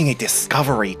are making a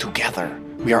discovery together.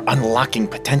 We are unlocking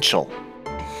potential.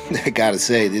 I gotta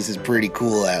say, this is pretty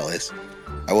cool, Atlas.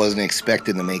 I wasn't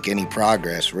expecting to make any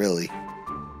progress, really.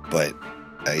 But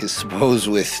I suppose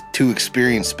with 2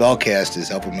 experienced spellcasters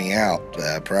helping me out,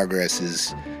 progress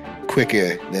is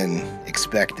quicker than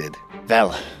expected.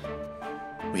 Well,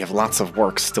 we have lots of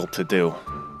work still to do,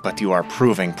 but you are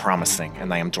proving promising,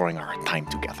 and I am enjoying our time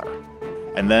together.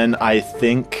 And then I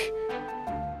think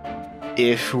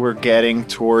if we're getting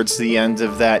towards the end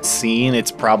of that scene,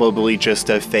 it's probably just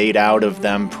a fade out of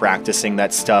them practicing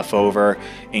that stuff over,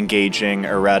 engaging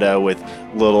Aretta with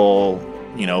little,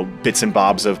 bits and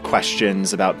bobs of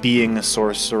questions about being a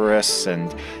sorceress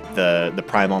and the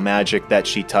primal magic that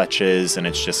she touches, and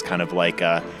it's just kind of like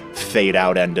a fade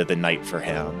out end of the night for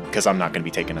him, because I'm not going to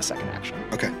be taking a second action.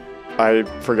 Okay. I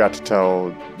forgot to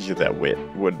tell you that Wit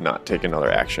would not take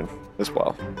another action as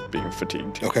well, being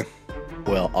fatigued. Okay.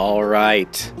 Well, all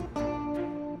right.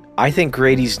 I think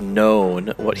Grady's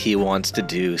known what he wants to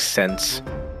do since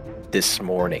this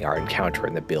morning, our encounter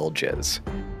in the bilges.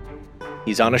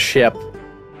 He's on a ship,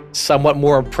 somewhat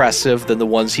more impressive than the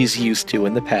ones he's used to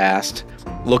in the past,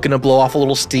 looking to blow off a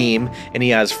little steam, and he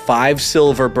has 5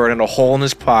 silver burning a hole in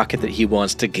his pocket that he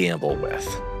wants to gamble with.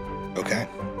 Okay.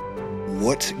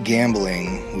 What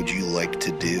gambling would you like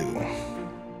to do?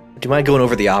 Do you mind going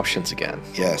over the options again?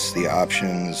 Yes, the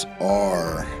options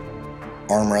are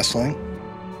arm wrestling,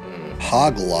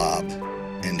 hog lob,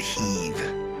 and heave.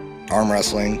 Arm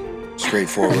wrestling,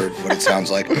 straightforward, what it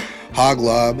sounds like. Hog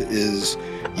lob is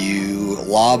you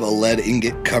lob a lead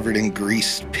ingot covered in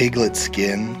greased piglet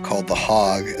skin called the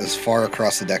hog as far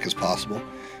across the deck as possible.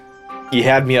 You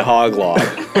had me at hog log.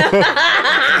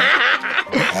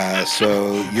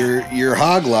 So you're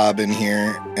hog lobbing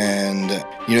here, and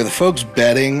the folks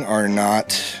betting are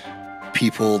not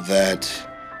people that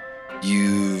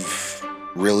you've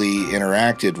really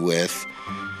interacted with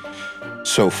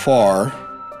so far.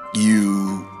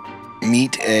 You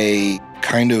meet a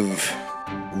kind of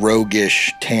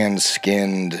roguish,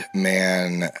 tan-skinned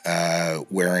man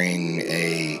wearing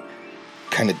a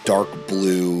kind of dark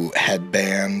blue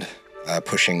headband,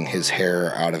 pushing his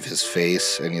hair out of his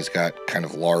face, and he's got kind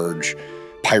of large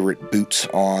pirate boots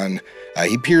on.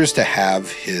 He appears to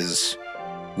have his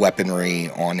weaponry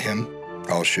on him.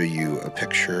 I'll show you a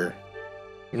picture.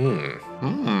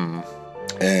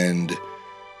 And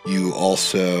you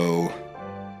also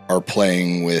are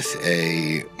playing with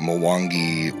a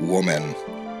Mwangi woman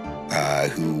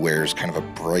who wears kind of a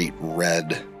bright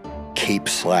red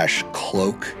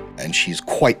cape/cloak, and she's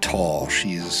quite tall.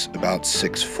 She's about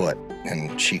 6 foot,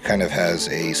 and she kind of has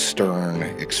a stern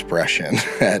expression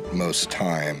at most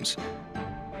times.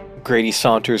 Grady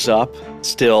saunters up,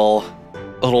 still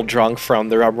a little drunk from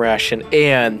the rum ration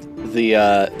and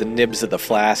the nibs of the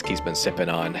flask he's been sipping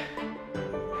on.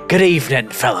 Good evening,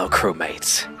 fellow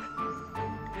crewmates.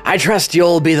 I trust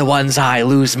you'll be the ones I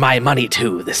lose my money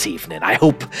to this evening. I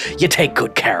hope you take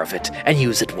good care of it and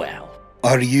use it well.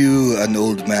 Are you an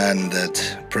old man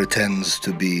that pretends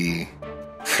to be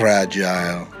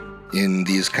fragile in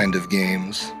these kind of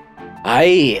games?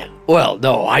 Well,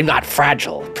 no, I'm not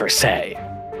fragile, per se.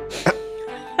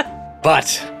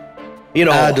 But,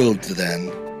 Adult,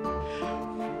 then.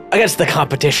 against the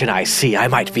competition I see, I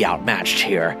might be outmatched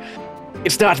here.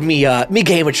 It's not me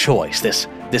game of choice, this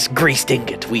greased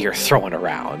ingot we are throwing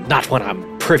around, not one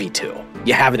I'm privy to.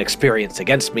 You haven't experienced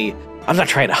against me. I'm not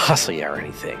trying to hustle you or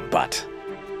anything, but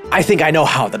I think I know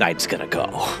how the night's gonna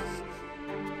go.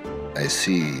 I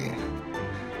see.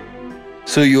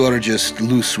 So you are just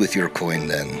loose with your coin,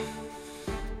 then?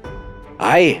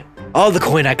 All the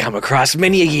coin I come across,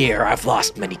 many a year I've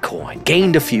lost many coin,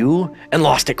 gained a few, and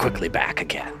lost it quickly back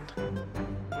again.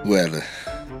 Well,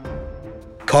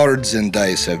 cards and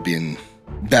dice have been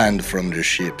banned from the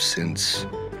ship since...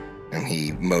 And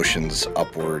he motions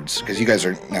upwards, because you guys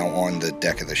are now on the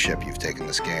deck of the ship. You've taken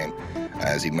this game.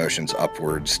 As he motions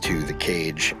upwards to the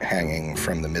cage hanging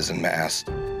from the mizzenmast.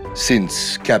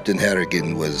 Since Captain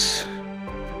Harrigan was...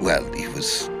 Well, he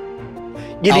was...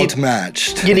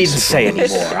 outmatched. You needn't say any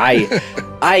more.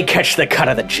 I catch the cut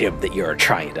of the jib that you're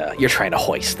trying to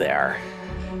hoist there.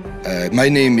 My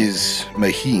name is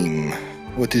Mahim.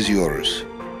 What is yours?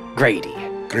 Grady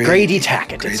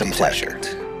Tackett. It's a pleasure.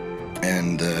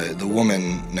 And the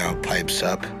woman now pipes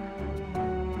up.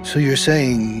 So you're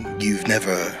saying you've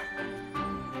never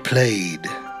played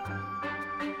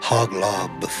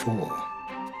Hoglob before?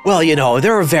 Well, you know,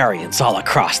 there are variants all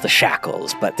across the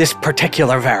shackles, but this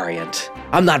particular variant,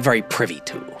 I'm not very privy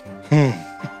to.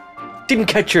 Didn't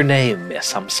catch your name,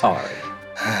 miss. I'm sorry.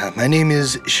 My name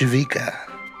is Shavika.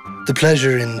 The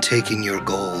pleasure in taking your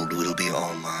gold will be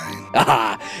all mine.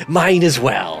 Ah, mine as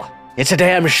well. It's a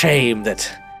damn shame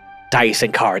that dice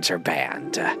and cards are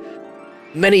banned.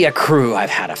 Many a crew I've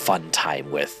had a fun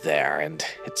time with there, and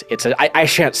I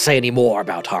shan't say any more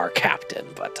about our captain,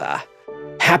 but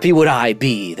happy would I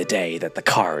be the day that the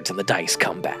cards and the dice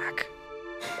come back.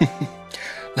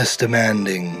 Less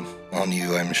demanding on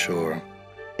you, I'm sure.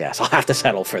 Yes, I'll have to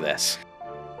settle for this.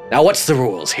 Now, what's the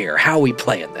rules here? How are we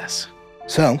playing this?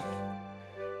 So,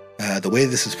 the way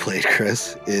this is played,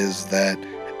 Chris, is that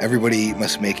everybody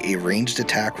must make a ranged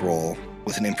attack roll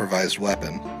with an improvised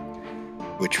weapon,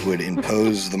 which would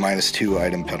impose the -2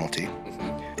 item penalty.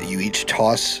 You each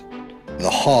toss the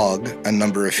hog a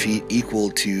number of feet equal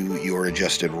to your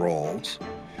adjusted rolls.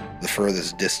 The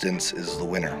furthest distance is the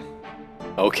winner.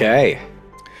 Okay.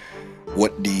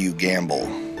 What do you gamble?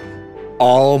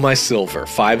 All my silver,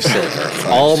 5 silver,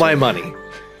 all my money.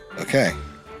 Okay.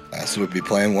 So we'd be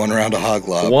playing 1 round of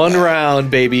Hoglob. 1 round,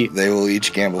 baby. They will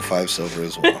each gamble 5 silver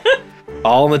as well.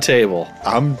 All on the table.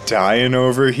 I'm dying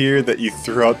over here that you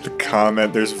threw out the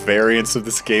comment. There's variants of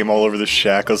this game all over the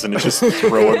shackles, and it's just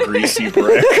throw a greasy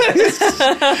brick.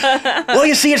 Well,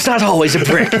 you see, it's not always a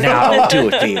brick now, do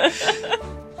it be.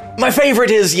 My favorite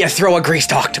is you throw a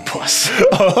greased octopus.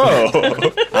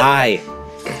 Oh. Aye.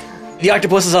 The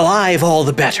octopus is alive, all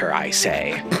the better, I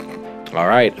say. All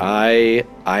right,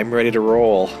 I'm ready to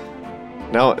roll.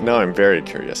 Now I'm very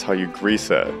curious how you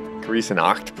grease an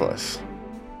octopus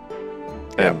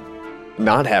and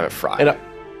not have it fried. And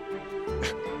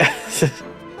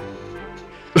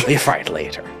You fry it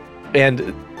later.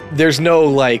 And there's no,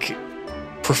 like,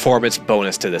 performance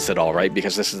bonus to this at all, right?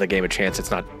 Because this is a game of chance.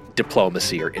 It's not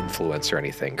diplomacy or influence or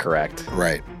anything, correct?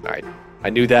 Right. All right. I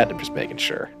knew that. I'm just making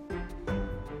sure.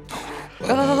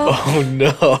 Oh,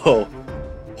 no.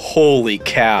 Holy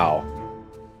cow.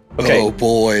 Okay. Oh,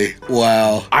 boy.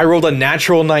 Wow. I rolled a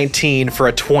natural 19 for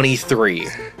a 23.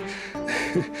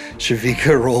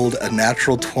 Shavika rolled a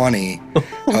natural 20.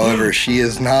 However, she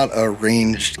is not a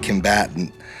ranged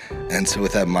combatant. And so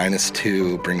with that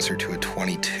 -2, brings her to a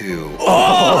 22.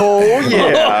 Oh,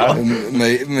 yeah.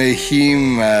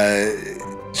 Mahim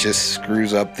just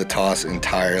screws up the toss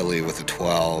entirely with a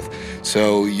 12.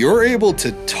 So you're able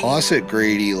to toss it,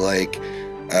 Grady, like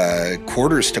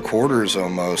quarters to quarters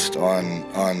almost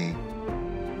on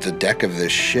the deck of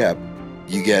this ship.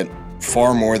 You get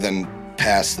far more than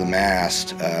past the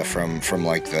mast from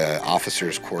like the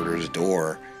officer's quarters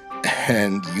door,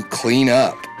 and you clean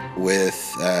up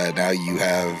with now you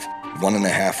have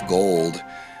 1.5 gold.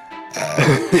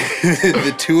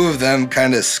 The two of them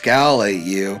kind of scowl at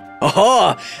you.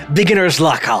 Oh, beginner's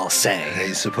luck, I'll say.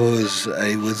 I suppose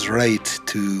I was right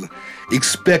to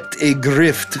expect a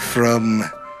grift from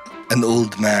an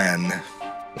old man.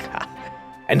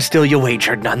 And still you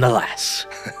wagered nonetheless.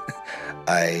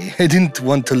 I didn't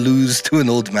want to lose to an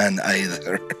old man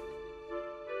either.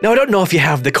 Now, I don't know if you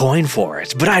have the coin for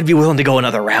it, but I'd be willing to go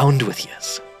another round with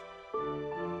yous.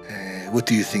 What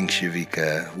do you think,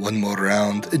 Shavika? 1 more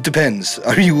round? It depends.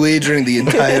 Are you wagering the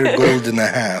entire gold and a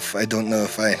half? I don't know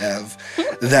if I have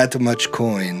that much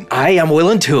coin. I am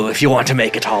willing to if you want to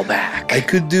make it all back. I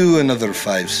could do another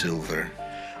 5 silver.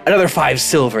 Another 5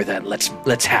 silver then.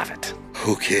 Let's have it.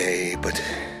 Okay, but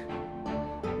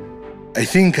I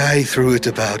think I threw it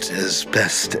about as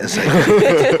best as I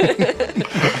could.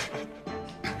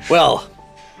 Well,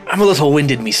 I'm a little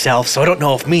winded myself, so I don't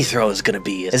know if me throw is gonna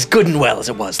be as good and well as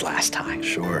it was last time.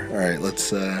 Sure. All right,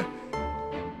 let's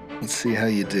see how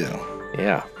you do.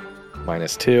 Yeah.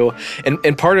 -2.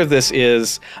 And part of this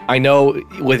is, I know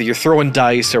whether you're throwing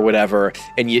dice or whatever,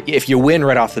 and if you win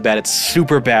right off the bat, it's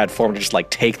super bad form to just like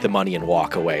take the money and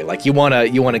walk away. Like you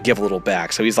wanna give a little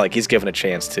back. So he's given a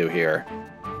chance to here.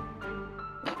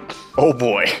 Oh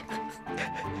boy.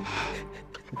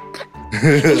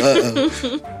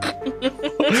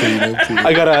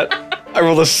 I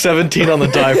rolled a 17 on the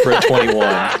die for a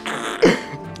 21.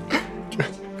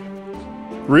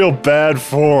 Real bad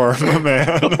form,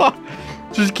 man.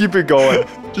 Just keep it going.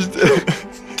 Just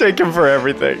take him for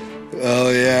everything. Oh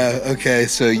yeah. Okay,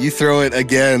 so you throw it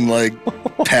again, like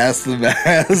past the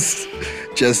mast.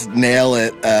 Just nail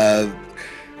it.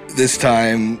 This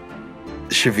time,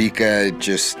 Shavika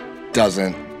just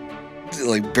doesn't,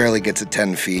 like, barely gets at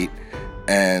 10 feet.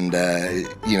 and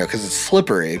because it's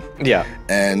slippery. Yeah.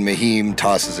 And Mahim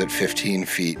tosses it 15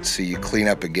 feet, so you clean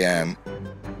up again.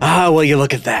 Ah, will you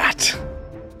look at that?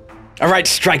 A right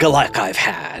strike of luck I've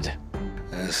had.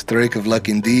 A strike of luck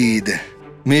indeed.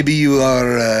 Maybe you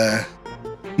are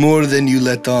more than you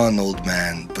let on, old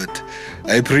man, but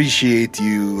I appreciate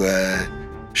you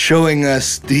showing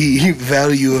us the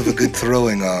value of a good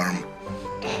throwing arm.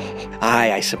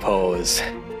 Aye, I suppose.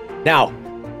 Now,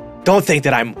 don't think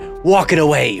that I'm walking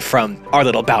away from our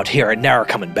little bout here and never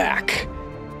coming back.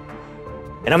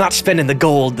 And I'm not spending the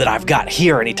gold that I've got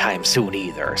here anytime soon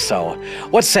either, so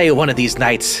let's say one of these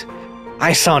nights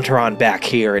I saunter on back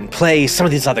here and play some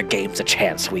of these other games a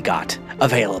chance we got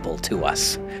available to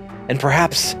us. And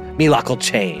perhaps me luck will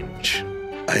change.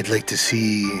 I'd like to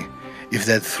see if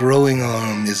that throwing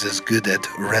arm is as good at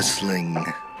wrestling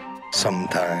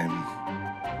sometime.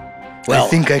 Well, I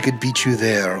think I could beat you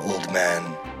there, old man.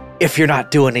 if you're not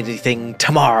doing anything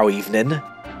tomorrow evening,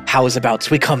 how's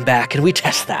about we come back and we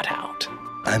test that out?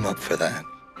 I'm up for that.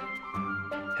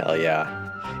 Hell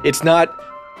yeah. It's not...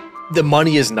 The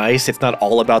money is nice. It's not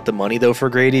all about the money though for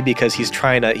Grady, because he's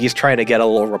trying to get a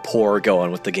little rapport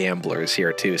going with the gamblers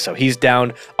here too. So he's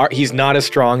down. He's not as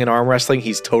strong in arm wrestling.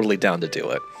 He's totally down to do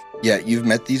it. Yeah, you've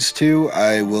met these two.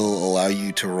 I will allow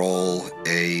you to roll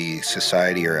a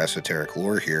society or esoteric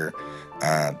lore here,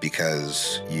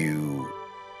 because you're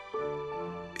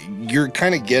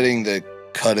kind of getting the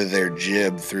cut of their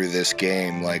jib through this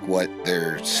game, like what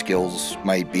their skills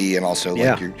might be, and also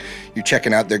like you're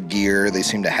checking out their gear. They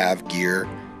seem to have gear.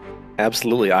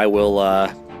 Absolutely. I will.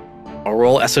 I'll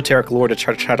roll esoteric lore to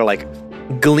try to like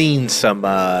glean some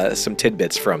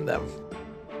tidbits from them.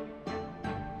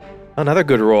 Another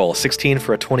good roll. 16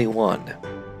 for a 21.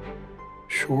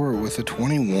 Sure, with a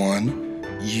 21,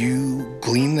 you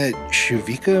glean that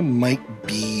Shavika might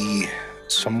be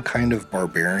some kind of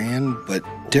barbarian, but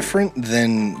different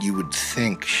than you would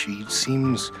think. She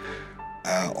seems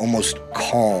almost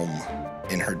calm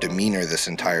in her demeanor this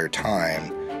entire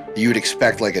time. You would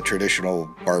expect like a traditional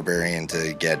barbarian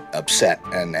to get upset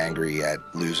and angry at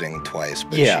losing twice,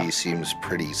 but she seems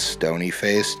pretty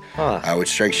stony-faced, which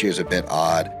strikes you as a bit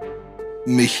odd.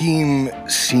 Mahim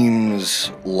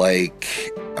seems like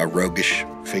a roguish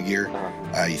figure.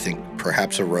 You think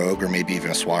perhaps a rogue or maybe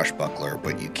even a swashbuckler,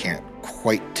 but you can't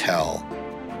quite tell.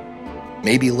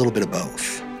 Maybe a little bit of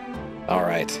both. All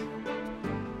right.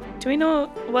 Do we know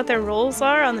what their roles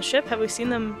are on the ship? Have we seen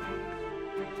them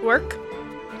work?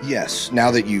 Yes. Now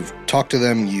that you've talked to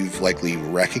them, you've likely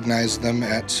recognized them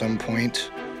at some point.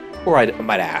 Or I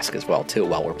might ask as well too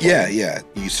while we're playing. Yeah.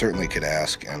 You certainly could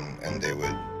ask, and they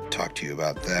would talk to you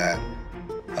about that.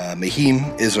 Mahim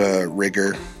is a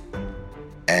rigger,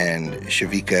 and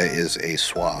Shavika is a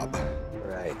swab.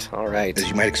 All right. As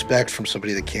you might expect from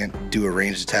somebody that can't do a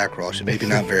ranged attack roll, she's maybe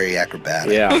not very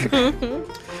acrobatic. Yeah.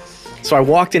 So I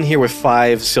walked in here with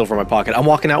 5 silver in my pocket. I'm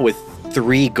walking out with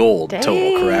 3 gold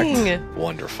total, correct?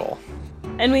 Wonderful.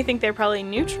 And we think they're probably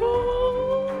neutral?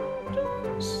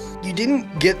 You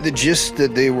didn't get the gist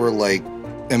that they were like,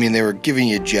 I mean, they were giving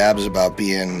you jabs about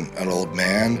being an old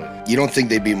man. You don't think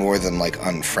they'd be more than like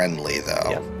unfriendly,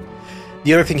 though. Yeah.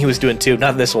 The other thing he was doing too,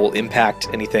 not that this will impact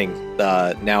anything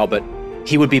now, but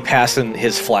he would be passing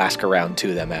his flask around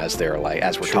to them as they're like,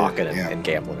 as we're talking and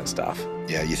gambling and stuff.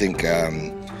 Yeah, you think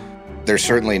they're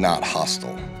certainly not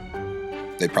hostile.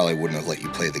 They probably wouldn't have let you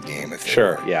play the game if they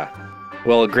were. Yeah.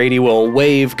 Well, Grady will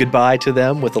wave goodbye to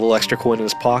them with a little extra coin in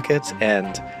his pocket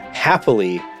and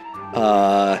happily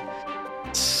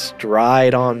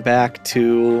stride on back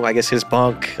to, I guess, his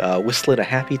bunk, whistling a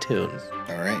happy tune.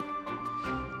 All right.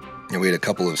 And we had a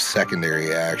couple of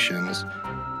secondary actions.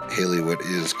 Haley, what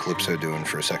is Calypso doing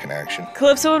for a second action?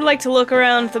 Calypso would like to look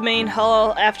around the main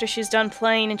hall after she's done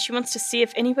playing, and she wants to see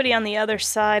if anybody on the other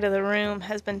side of the room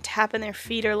has been tapping their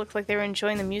feet or look like they were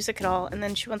enjoying the music at all, and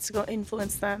then she wants to go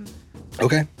influence them.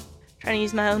 Okay. Trying to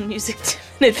use my own music to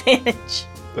an advantage.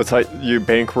 That's how you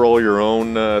bankroll your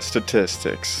own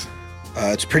statistics.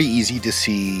 It's pretty easy to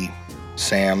see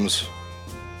Sam's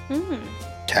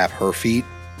tap her feet,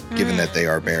 given that they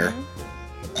are bare.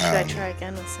 Should I try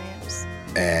again with Sam's?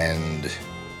 And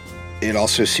it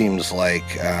also seems like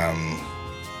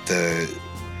the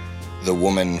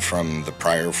woman from the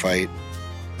prior fight,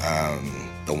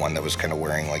 the one that was kind of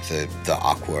wearing like the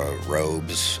aqua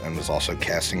robes and was also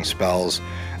casting spells,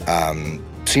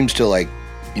 seems to like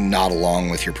nod along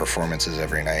with your performances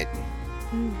every night.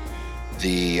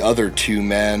 The other 2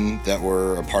 men that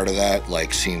were a part of that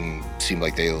like seem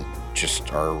like they just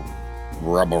are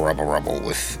rubble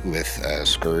with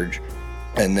Scourge.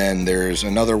 And then there's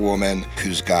another woman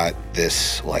who's got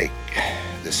this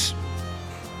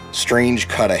strange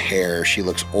cut of hair. She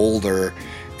looks older,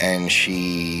 and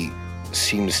she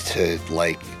seems to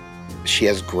like. She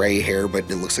has gray hair, but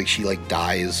it looks like she like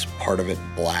dyes part of it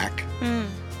black.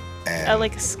 And,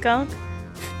 Like a skunk?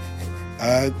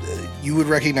 you would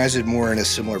recognize it more in a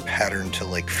similar pattern to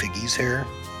like Figgy's hair.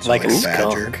 So Like a badger.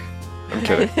 skunk. I'm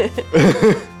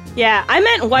kidding. Yeah, I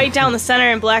meant white down the center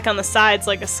and black on the sides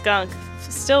like a skunk.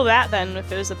 Still that then if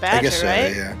it was a badger, guess so,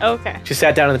 right? yeah. Okay. She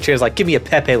sat down in the chair, like, give me a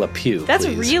Pepe Le Pew, That's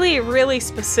please. really, really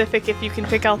specific if you can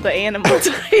pick out the animal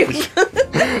type.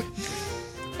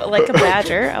 But like a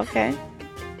badger, okay.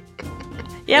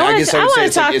 Yeah, I guess want would say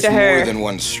to talk it's to her. more than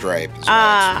one stripe. is why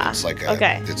Ah, it's like a,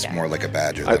 okay, It's yeah. more like a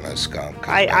badger than a skunk. 'cause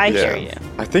I badgers- hear you.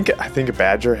 I think a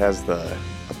badger has a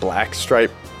black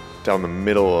stripe down the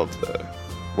middle of the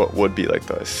what would be like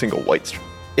the single white stripe.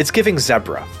 It's giving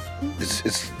zebra.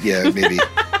 It's yeah, maybe.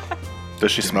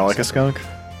 Does she smell like a skunk?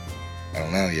 I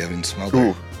don't know. You haven't smelled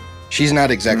Ooh. her. She's not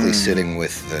exactly sitting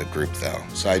with the group though,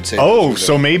 so I'd say. Oh, those are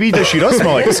so maybe she does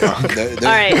smell like a skunk. the,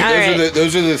 All right.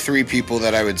 Those are the three people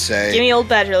that I would say. Give me old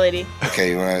badger lady.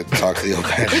 Okay, you want to talk to the old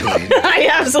badger lady? I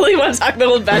absolutely want to talk to the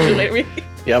old badger lady.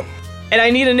 Yep. And I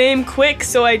need a name quick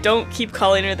so I don't keep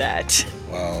calling her that.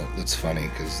 Well, that's funny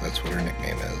because that's what her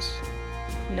nickname is.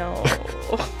 No.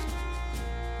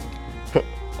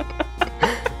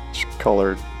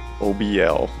 Colored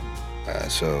OBL.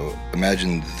 So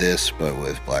imagine this, but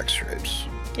with black stripes.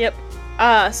 Yep.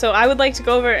 So I would like to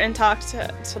go over and talk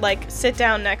to like sit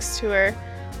down next to her.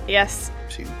 Yes,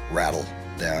 So you rattle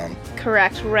down.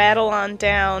 correct. Rattle on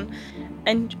down,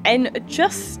 and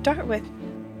just start with,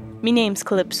 me name's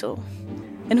Calypso,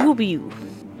 and who be you?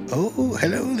 Oh,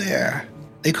 hello there.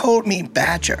 They called me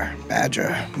Badger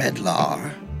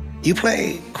Medlar. You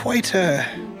play quite a...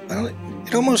 Well,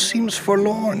 it almost seems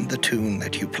forlorn, the tune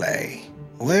that you play.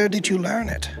 Where did you learn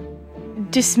it?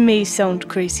 This may sound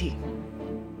crazy,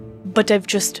 but I've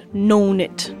just known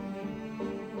it.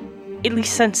 At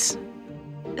least since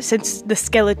the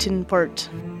skeleton part.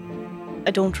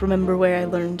 I don't remember where I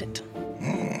learned it.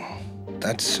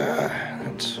 That's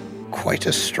quite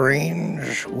a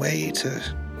strange way to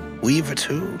weave a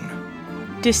tune.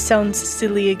 This sounds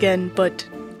silly again, but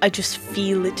I just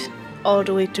feel it all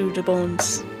the way through the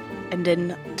bones. And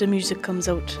then the music comes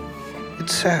out.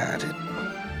 It's sad.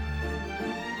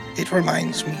 It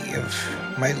reminds me of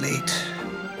my late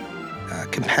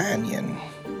companion.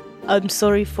 I'm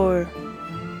sorry for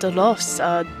the loss.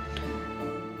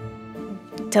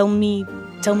 Tell me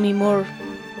more.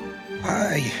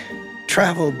 I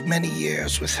traveled many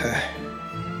years with her,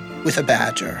 with a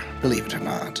badger, believe it or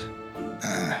not.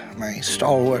 My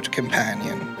stalwart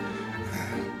companion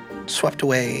swept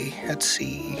away at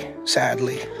sea,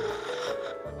 sadly.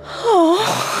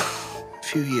 A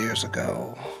few years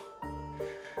ago.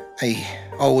 I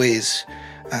always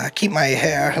keep my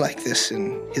hair like this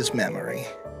in his memory.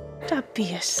 That'd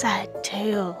be a sad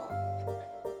tale.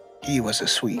 He was a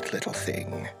sweet little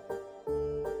thing.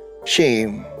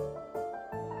 Shame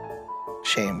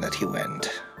that he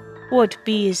went. What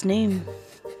be his name?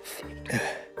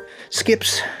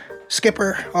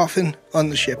 Skipper, often on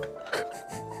the ship.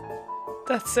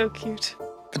 That's so cute.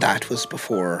 But that was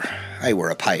before I were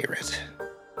a pirate.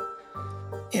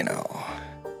 You know,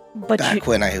 But back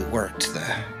when I worked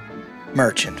the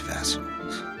merchant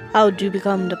vessels. how'd you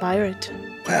become the pirate?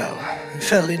 Well, I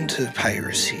fell into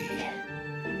piracy.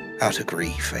 Out of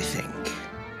grief, I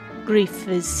think. Grief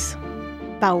is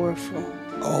powerful.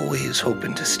 Always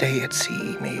hoping to stay at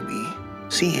sea, maybe.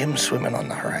 See him swimming on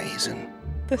the horizon.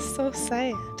 That's so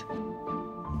sad.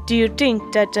 Do you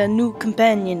think that a new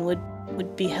companion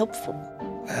would be helpful?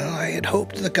 Well, I had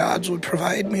hoped the gods would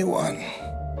provide me one.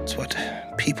 It's what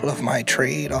people of my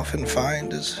trade often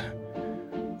find is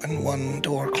when one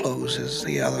door closes,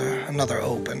 another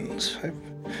opens. I've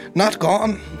not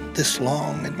gone this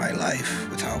long in my life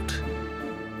without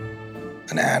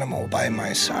an animal by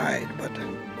my side, but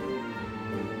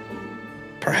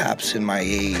perhaps in my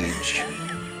age,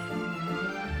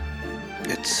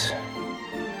 it's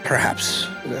perhaps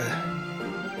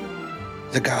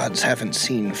the gods haven't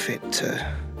seen fit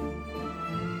to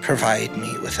provide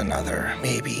me with another.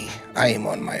 Maybe I am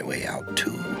on my way out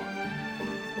too.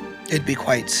 It'd be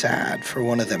quite sad for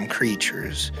one of them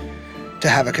creatures to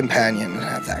have a companion and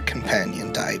have that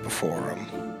companion die before him.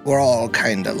 We're all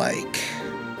kinda like,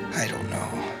 I don't know,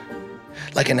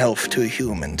 like an elf to a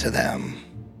human to them.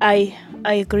 I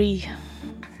agree.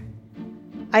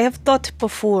 I have thought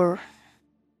before.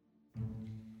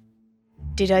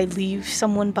 Did I leave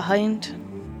someone behind?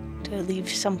 Did I leave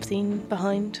something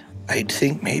behind? I'd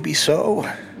think maybe so.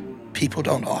 People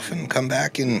don't often come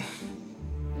back in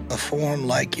a form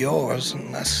like yours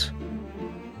unless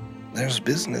There's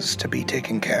business to be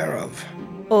taken care of.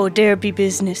 Oh, there be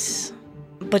business.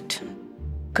 But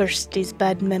curse these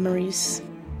bad memories.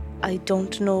 I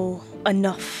don't know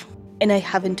enough. And I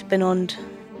haven't been on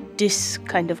this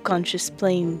kind of conscious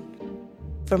plane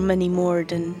for many more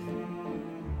than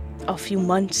a few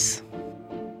months.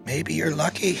 Maybe you're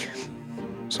lucky.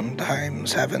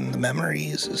 Sometimes having the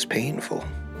memories is painful.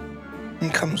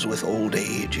 It comes with old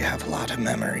age. You have a lot of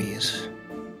memories.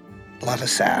 A lot of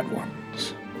sad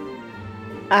ones.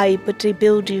 Aye, but they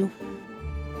build you.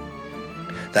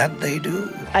 That they do.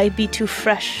 I be too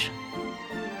fresh.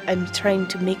 I'm trying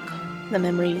to make the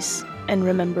memories and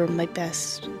remember my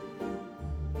best.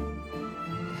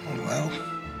 Well,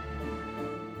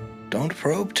 don't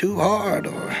probe too hard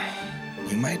or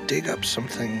you might dig up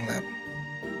something that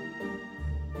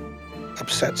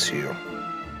upsets you.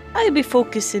 I be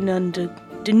focusing on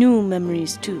the new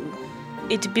memories too.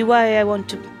 It be why I want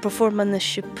to perform on the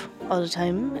ship all the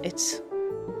time. It's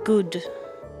good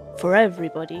for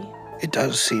everybody. It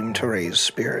does seem to raise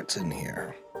spirits in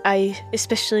here.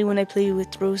 Especially when I play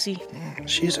with Rosie.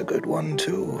 She's a good one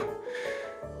too.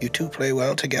 You two play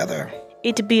well together.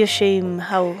 It'd be a shame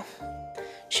how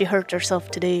she hurt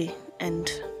herself today,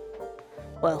 and,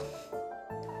 well,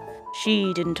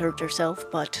 she didn't hurt herself,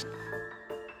 but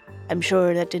I'm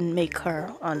sure that didn't make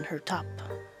her on her top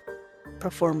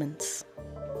performance.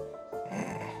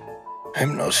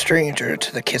 I'm no stranger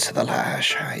to the kiss of the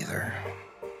lash either.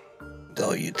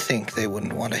 Though you'd think they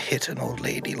wouldn't want to hit an old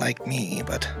lady like me,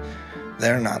 but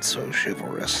they're not so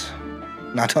chivalrous.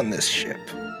 Not on this ship.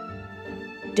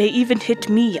 They even hit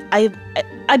me.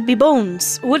 I'd be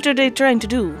bones. What are they trying to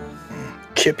do?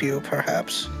 Chip you,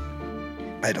 perhaps?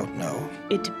 I don't know.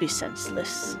 It'd be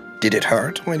senseless. Did it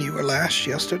hurt when you were lashed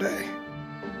yesterday?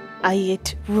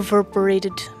 It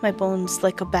reverberated my bones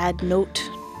like a bad note.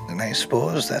 And I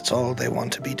suppose that's all they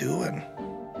want to be doing.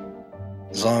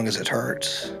 As long as it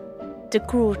hurts. The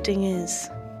cruel thing is,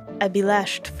 I'd be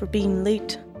lashed for being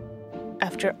late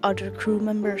after other crew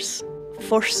members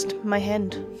forced my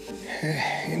hand.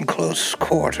 In close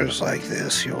quarters like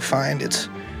this, you'll find it's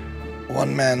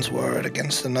one man's word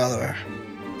against another.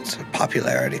 It's a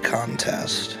popularity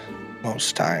contest,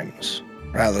 most times,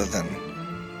 rather than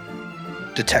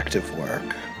detective work.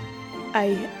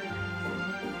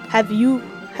 Have you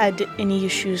had any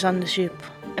issues on the ship?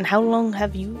 And how long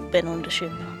have you been on the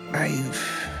ship?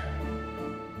 I've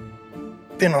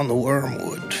been on the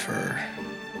Wormwood for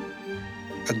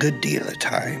a good deal of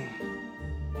time.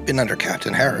 Been under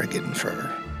Captain Harrigan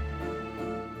for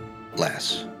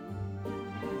less.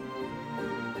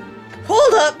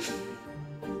 Hold up!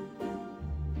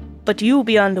 But you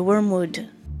be on the Wormwood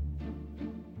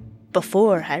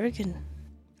before Harrigan.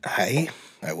 I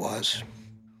was.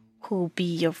 Who be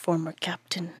your former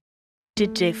captain?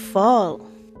 Did they fall?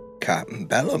 Captain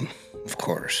Bellum, of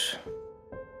course.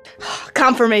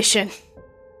 Confirmation.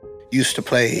 Used to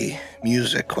play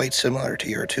music quite similar to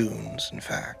your tunes, in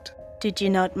fact. Did you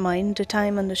not mind the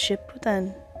time on the ship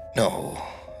then? No,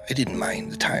 I didn't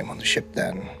mind the time on the ship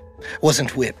then.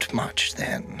 Wasn't whipped much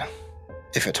then,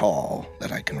 if at all,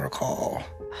 that I can recall.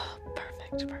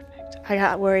 Perfect. I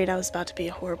got worried I was about to be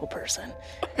a horrible person.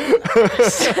 Ooh,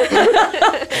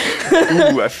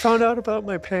 I found out about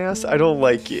my past. I don't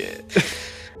like it.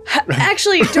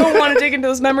 Actually, don't want to dig into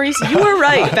those memories. You were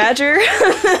right, Badger.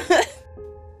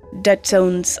 That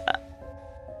sounds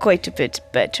quite a bit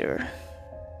better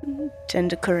than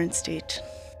the current state.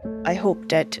 I hope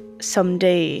that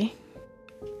someday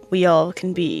we all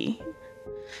can be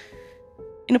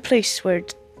in a place where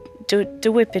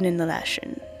the whipping and the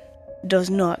lashing does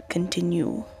not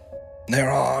continue.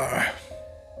 There are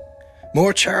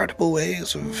more charitable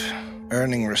ways of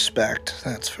earning respect,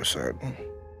 that's for certain.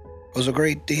 There was a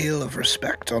great deal of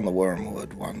respect on the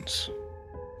Wormwood once.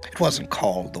 It wasn't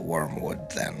called the Wormwood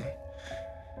then.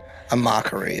 A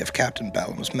mockery of Captain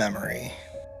Bellum's memory.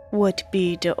 What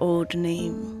be the old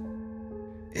name?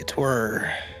 It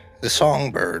were the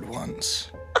Songbird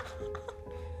once.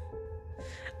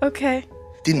 Okay.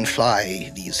 Didn't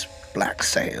fly these black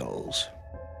sails.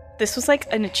 This was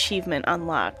like an achievement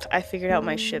unlocked. I figured out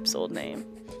my ship's old name.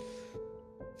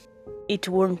 It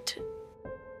weren't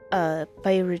a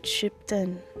pirate ship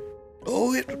then?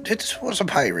 Oh, it was a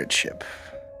pirate ship.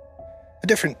 A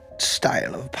different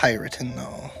style of pirating,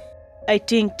 though. I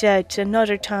think that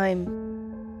another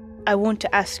time I want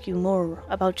to ask you more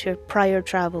about your prior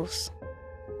travels,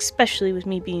 especially with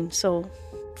me being so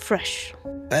fresh.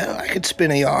 Well, I could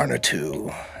spin a yarn or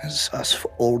two, as us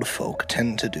old folk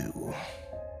tend to do.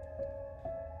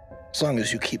 As long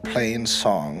as you keep playing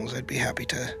songs, I'd be happy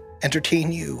to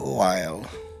entertain you a while.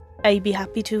 I'd be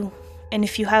happy to. And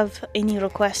if you have any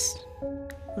requests,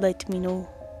 let me know.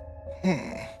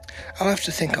 I'll have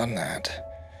to think on that.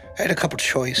 I had a couple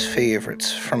choice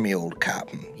favorites from the old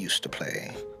captain used to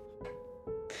play.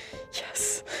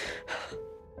 Yes.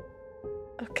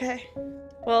 Okay.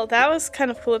 Well, that was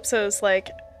kind of Calypso's like,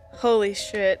 holy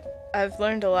shit, I've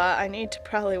learned a lot. I need to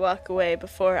probably walk away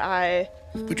before I...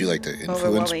 Would you like to influence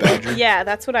Overwhelming. Badger? Yeah,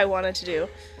 that's what I wanted to do.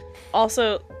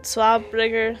 Also,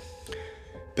 Swabrigger.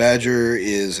 Badger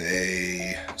is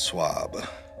a swab.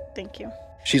 Thank you.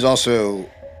 She's also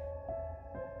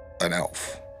an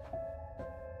elf.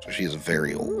 So she is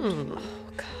very old. Oh,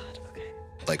 God. Okay.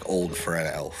 Like old for an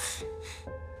elf.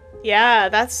 Yeah,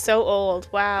 that's so old.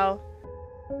 Wow.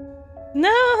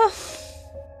 No.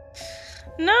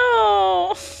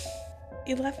 No.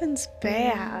 11's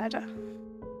bad.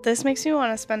 This makes me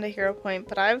want to spend a hero point,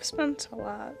 but I've spent a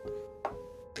lot.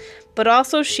 But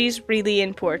also, she's really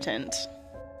important.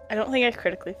 I don't think I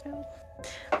critically failed.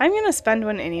 I'm going to spend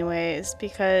one anyways,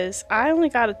 because I only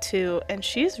got a 2, and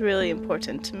she's really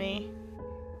important to me.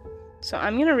 So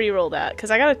I'm going to reroll that,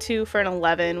 because I got a 2 for an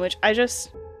 11, which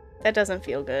that doesn't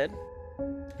feel good.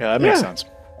 Yeah, that makes sense.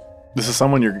 This is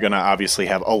someone you're gonna obviously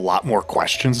have a lot more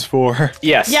questions for.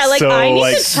 Yes. Yeah, like, so, I need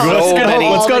like, to talk let's to get, them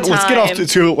all let's, the get, let's get off time.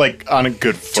 to like on a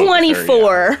good foot.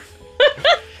 24.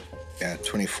 Yeah,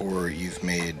 24, you've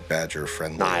made Badger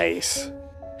friendly. Nice.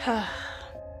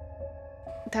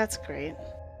 That's great.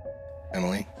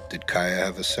 Emily, did Kaya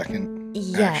have a second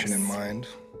Yes. action in mind?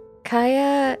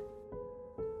 Kaya,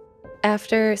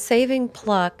 after saving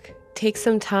Pluck, takes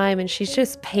some time and she's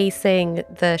just pacing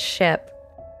the ship.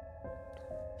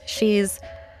 She's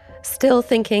still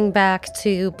thinking back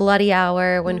to Bloody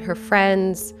Hour when her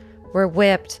friends were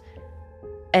whipped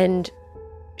and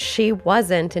she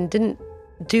wasn't and didn't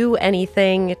do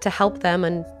anything to help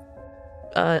them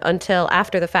until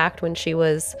after the fact when she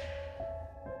was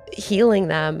healing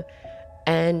them.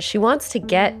 And she wants to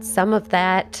get some of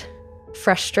that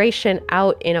frustration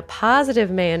out in a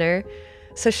positive manner.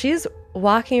 So she's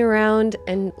walking around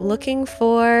and looking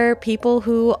for people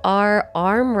who are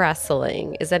arm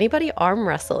wrestling. Is anybody arm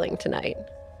wrestling tonight?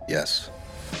 Yes.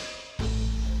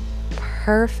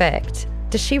 Perfect.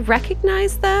 Does she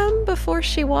recognize them before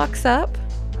she walks up?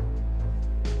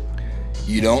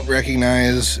 You don't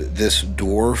recognize this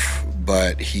dwarf,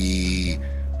 but he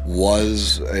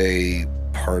was a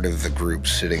part of the group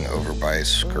sitting over by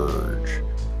Scourge.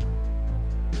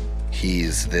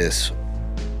 He's this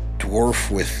dwarf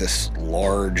with this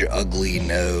large, ugly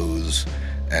nose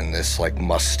and this like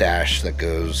mustache that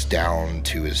goes down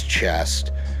to his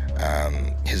chest.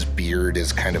 His beard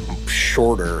is kind of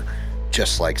shorter,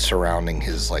 just like surrounding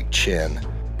his like chin,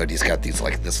 but he's got these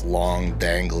like this long,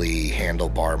 dangly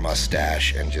handlebar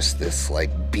mustache and just this like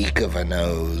beak of a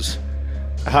nose.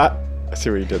 Aha, I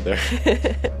see what you did there.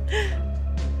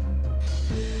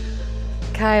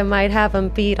 Kaya might have him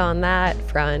beat on that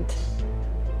front.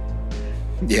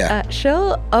 Yeah.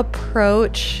 She'll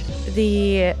approach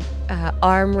the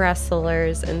arm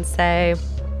wrestlers and say,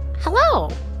 "Hello.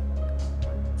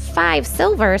 5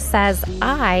 silver says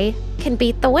I can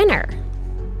beat the winner."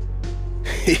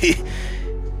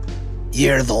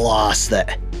 You're the loss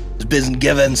that has been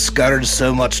giving Scourge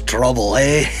so much trouble,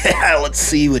 eh? Let's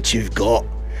see what you've got.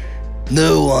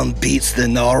 No one beats the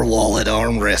narwhal at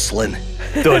arm wrestling.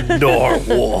 The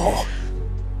narwhal.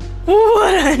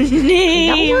 What a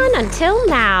name! No one until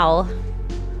now.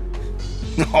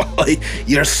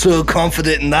 You're so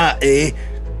confident in that, eh?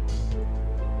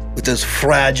 With those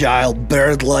fragile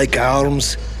bird-like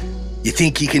arms, you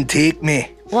think you can take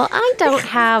me? Well, I don't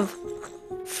have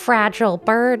fragile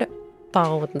bird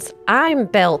bones. I'm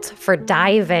built for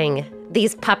diving.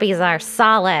 These puppies are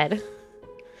solid.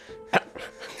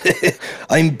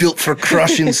 I'm built for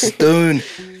crushing stone.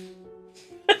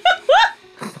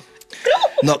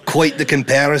 Not quite the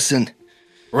comparison.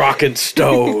 Rock and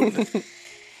stone.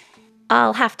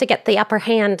 I'll have to get the upper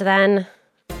hand then.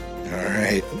 All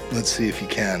right, let's see if you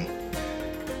can.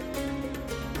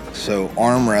 So,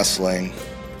 arm wrestling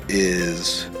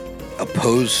is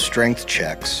opposed strength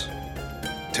checks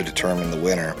to determine the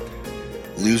winner.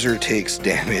 Loser takes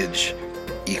damage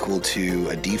equal to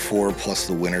a d4 plus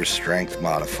the winner's strength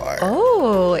modifier.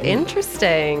 Oh,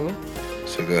 interesting.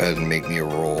 So go ahead and make me a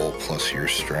roll plus your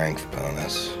strength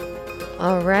bonus.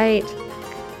 All right.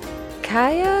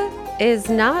 Kaya is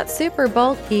not super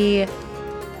bulky,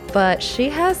 but she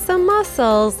has some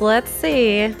muscles. Let's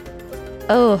see.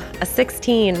 Oh, a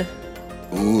 16.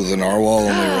 Ooh, the narwhal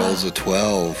only rolls a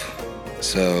 12.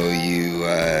 So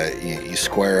you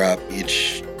square up,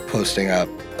 each posting up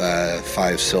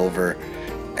 5 silver,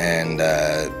 and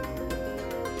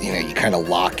you kind of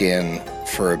lock in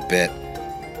for a bit,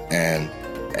 and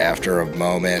after a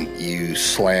moment, you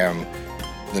slam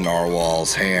the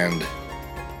narwhal's hand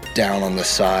down on the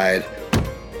side.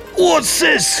 What's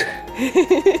this?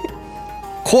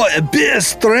 Quite a bit of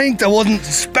strength I wasn't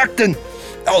expecting.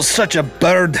 That was such a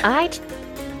bird.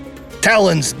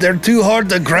 Talons, they're too hard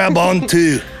to grab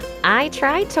onto. I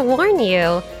tried to warn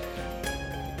you.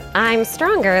 I'm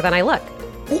stronger than I look.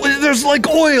 There's like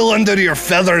oil under your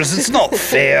feathers. It's not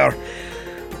fair.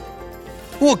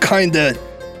 What kind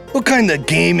of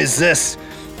game is this?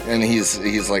 And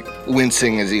he's like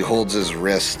wincing as he holds his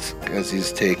wrist as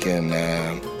he's taking.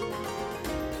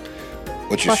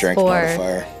 What's your strength +4.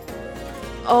 modifier?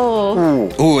 Oh.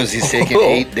 Ooh, as he's taking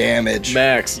 8 damage.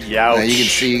 Max.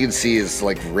 Youch. You can see his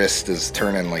like wrist is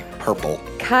turning like purple.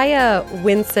 Kaya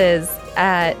winces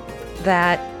at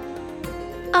that.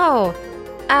 Oh,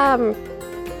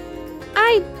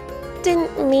 I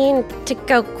didn't mean to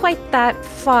go quite that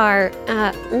far.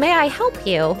 May I help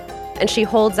you? And she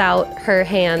holds out her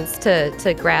hands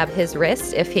to grab his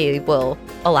wrist if he will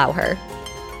allow her.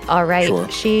 All right. Sure.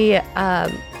 She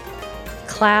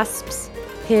clasps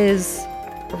his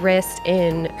wrist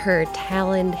in her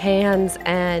taloned hands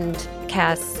and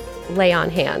casts Lay on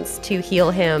Hands to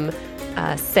heal him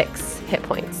 6 hit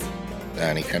points.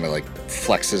 And he kind of like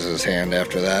flexes his hand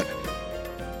after that.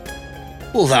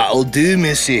 Well, that'll do,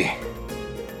 Missy.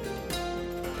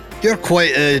 You're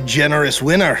quite a generous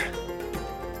winner.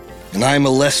 And I'm a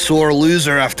less sore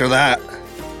loser after that.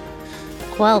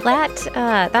 Well,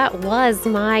 that was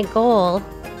my goal.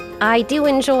 I do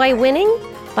enjoy winning,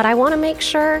 but I want to make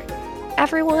sure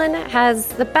everyone has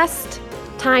the best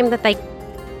time that they...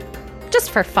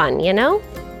 just for fun, you know?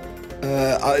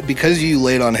 Because you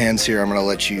laid on hands here, I'm going to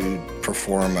let you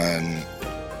perform an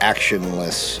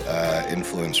actionless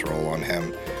influence roll on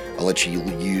him. I'll let you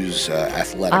use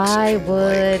athletics. I if you'd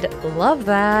would like. love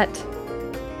that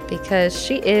because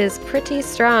she is pretty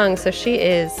strong, so she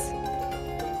is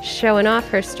showing off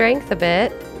her strength a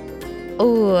bit.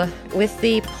 Ooh, with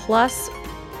the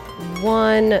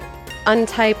 +1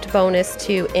 untyped bonus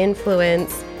to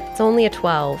influence, it's only a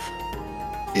 12.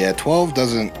 Yeah, 12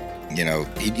 doesn't,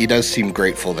 he does seem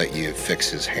grateful that you fix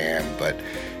his hand, but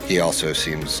he also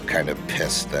seems kind of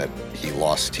pissed that he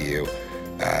lost to you.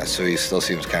 So he still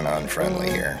seems kind of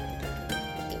unfriendly here.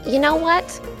 You know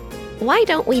what? Why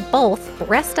don't we both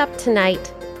rest up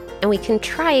tonight and we can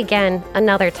try again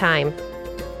another time?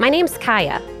 My name's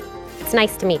Kaya. It's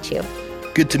nice to meet you.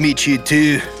 Good to meet you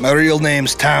too. My real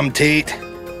name's Tom Tate.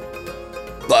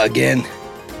 But again,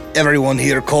 everyone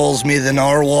here calls me the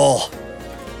Narwhal.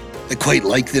 I quite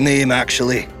like the name,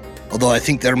 actually. Although I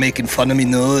think they're making fun of me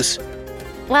nose.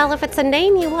 Well, if it's a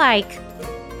name you like,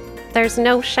 there's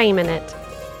no shame in it.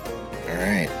 All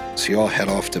right, so you all head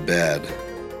off to bed.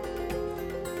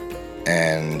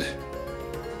 And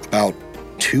about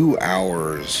 2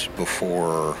 hours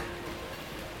before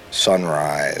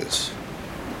sunrise,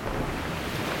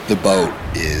 the boat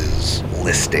is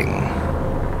listing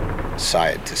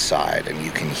side to side, and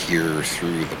you can hear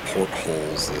through the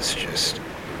portholes this just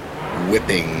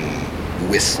whipping,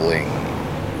 whistling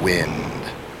wind.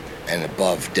 And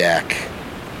above deck,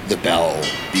 the bell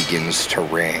begins to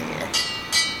ring.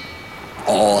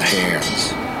 All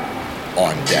hands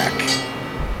on deck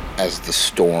as the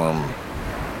storm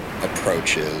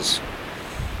approaches.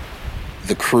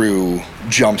 The crew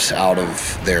jumps out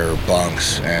of their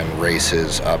bunks and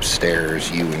races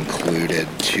upstairs, you included,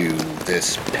 to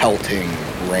this pelting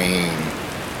rain.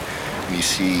 You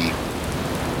see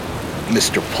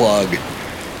Mr. Plug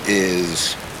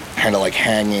is kind of like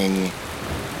hanging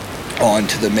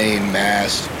onto the main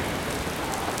mast.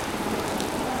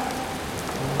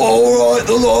 All right,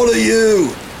 the lot of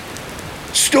you.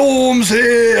 Storm's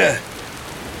here.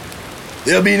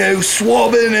 There'll be no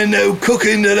swabbing and no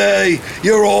cooking today.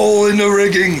 You're all in the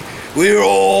rigging. We're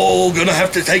all gonna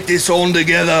have to take this on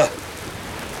together.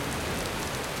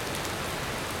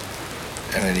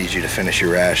 And I need you to finish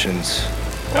your rations.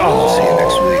 I'll see you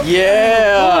next week.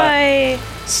 Yeah. Boy.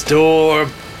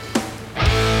 Storm.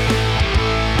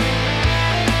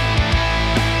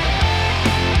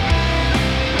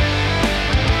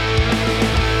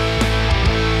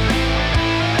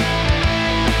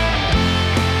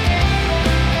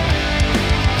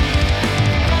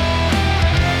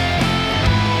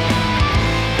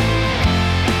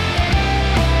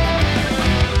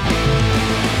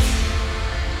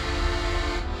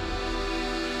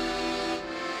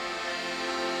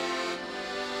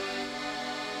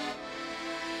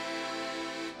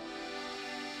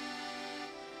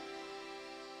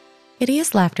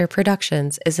 Hideous Laughter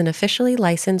Productions is an officially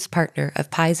licensed partner of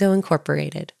Paizo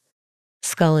Incorporated.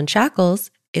 Skull and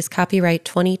Shackles is copyright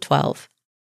 2012.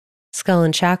 Skull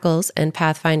and Shackles and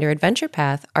Pathfinder Adventure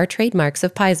Path are trademarks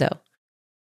of Paizo.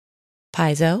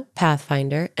 Paizo,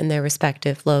 Pathfinder, and their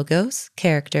respective logos,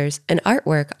 characters, and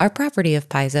artwork are property of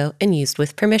Paizo and used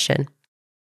with permission.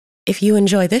 If you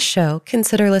enjoy this show,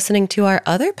 consider listening to our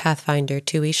other Pathfinder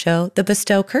 2e show, the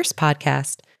Bestow Curse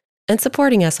podcast, and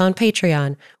supporting us on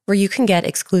Patreon, where you can get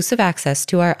exclusive access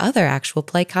to our other actual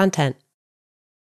play content.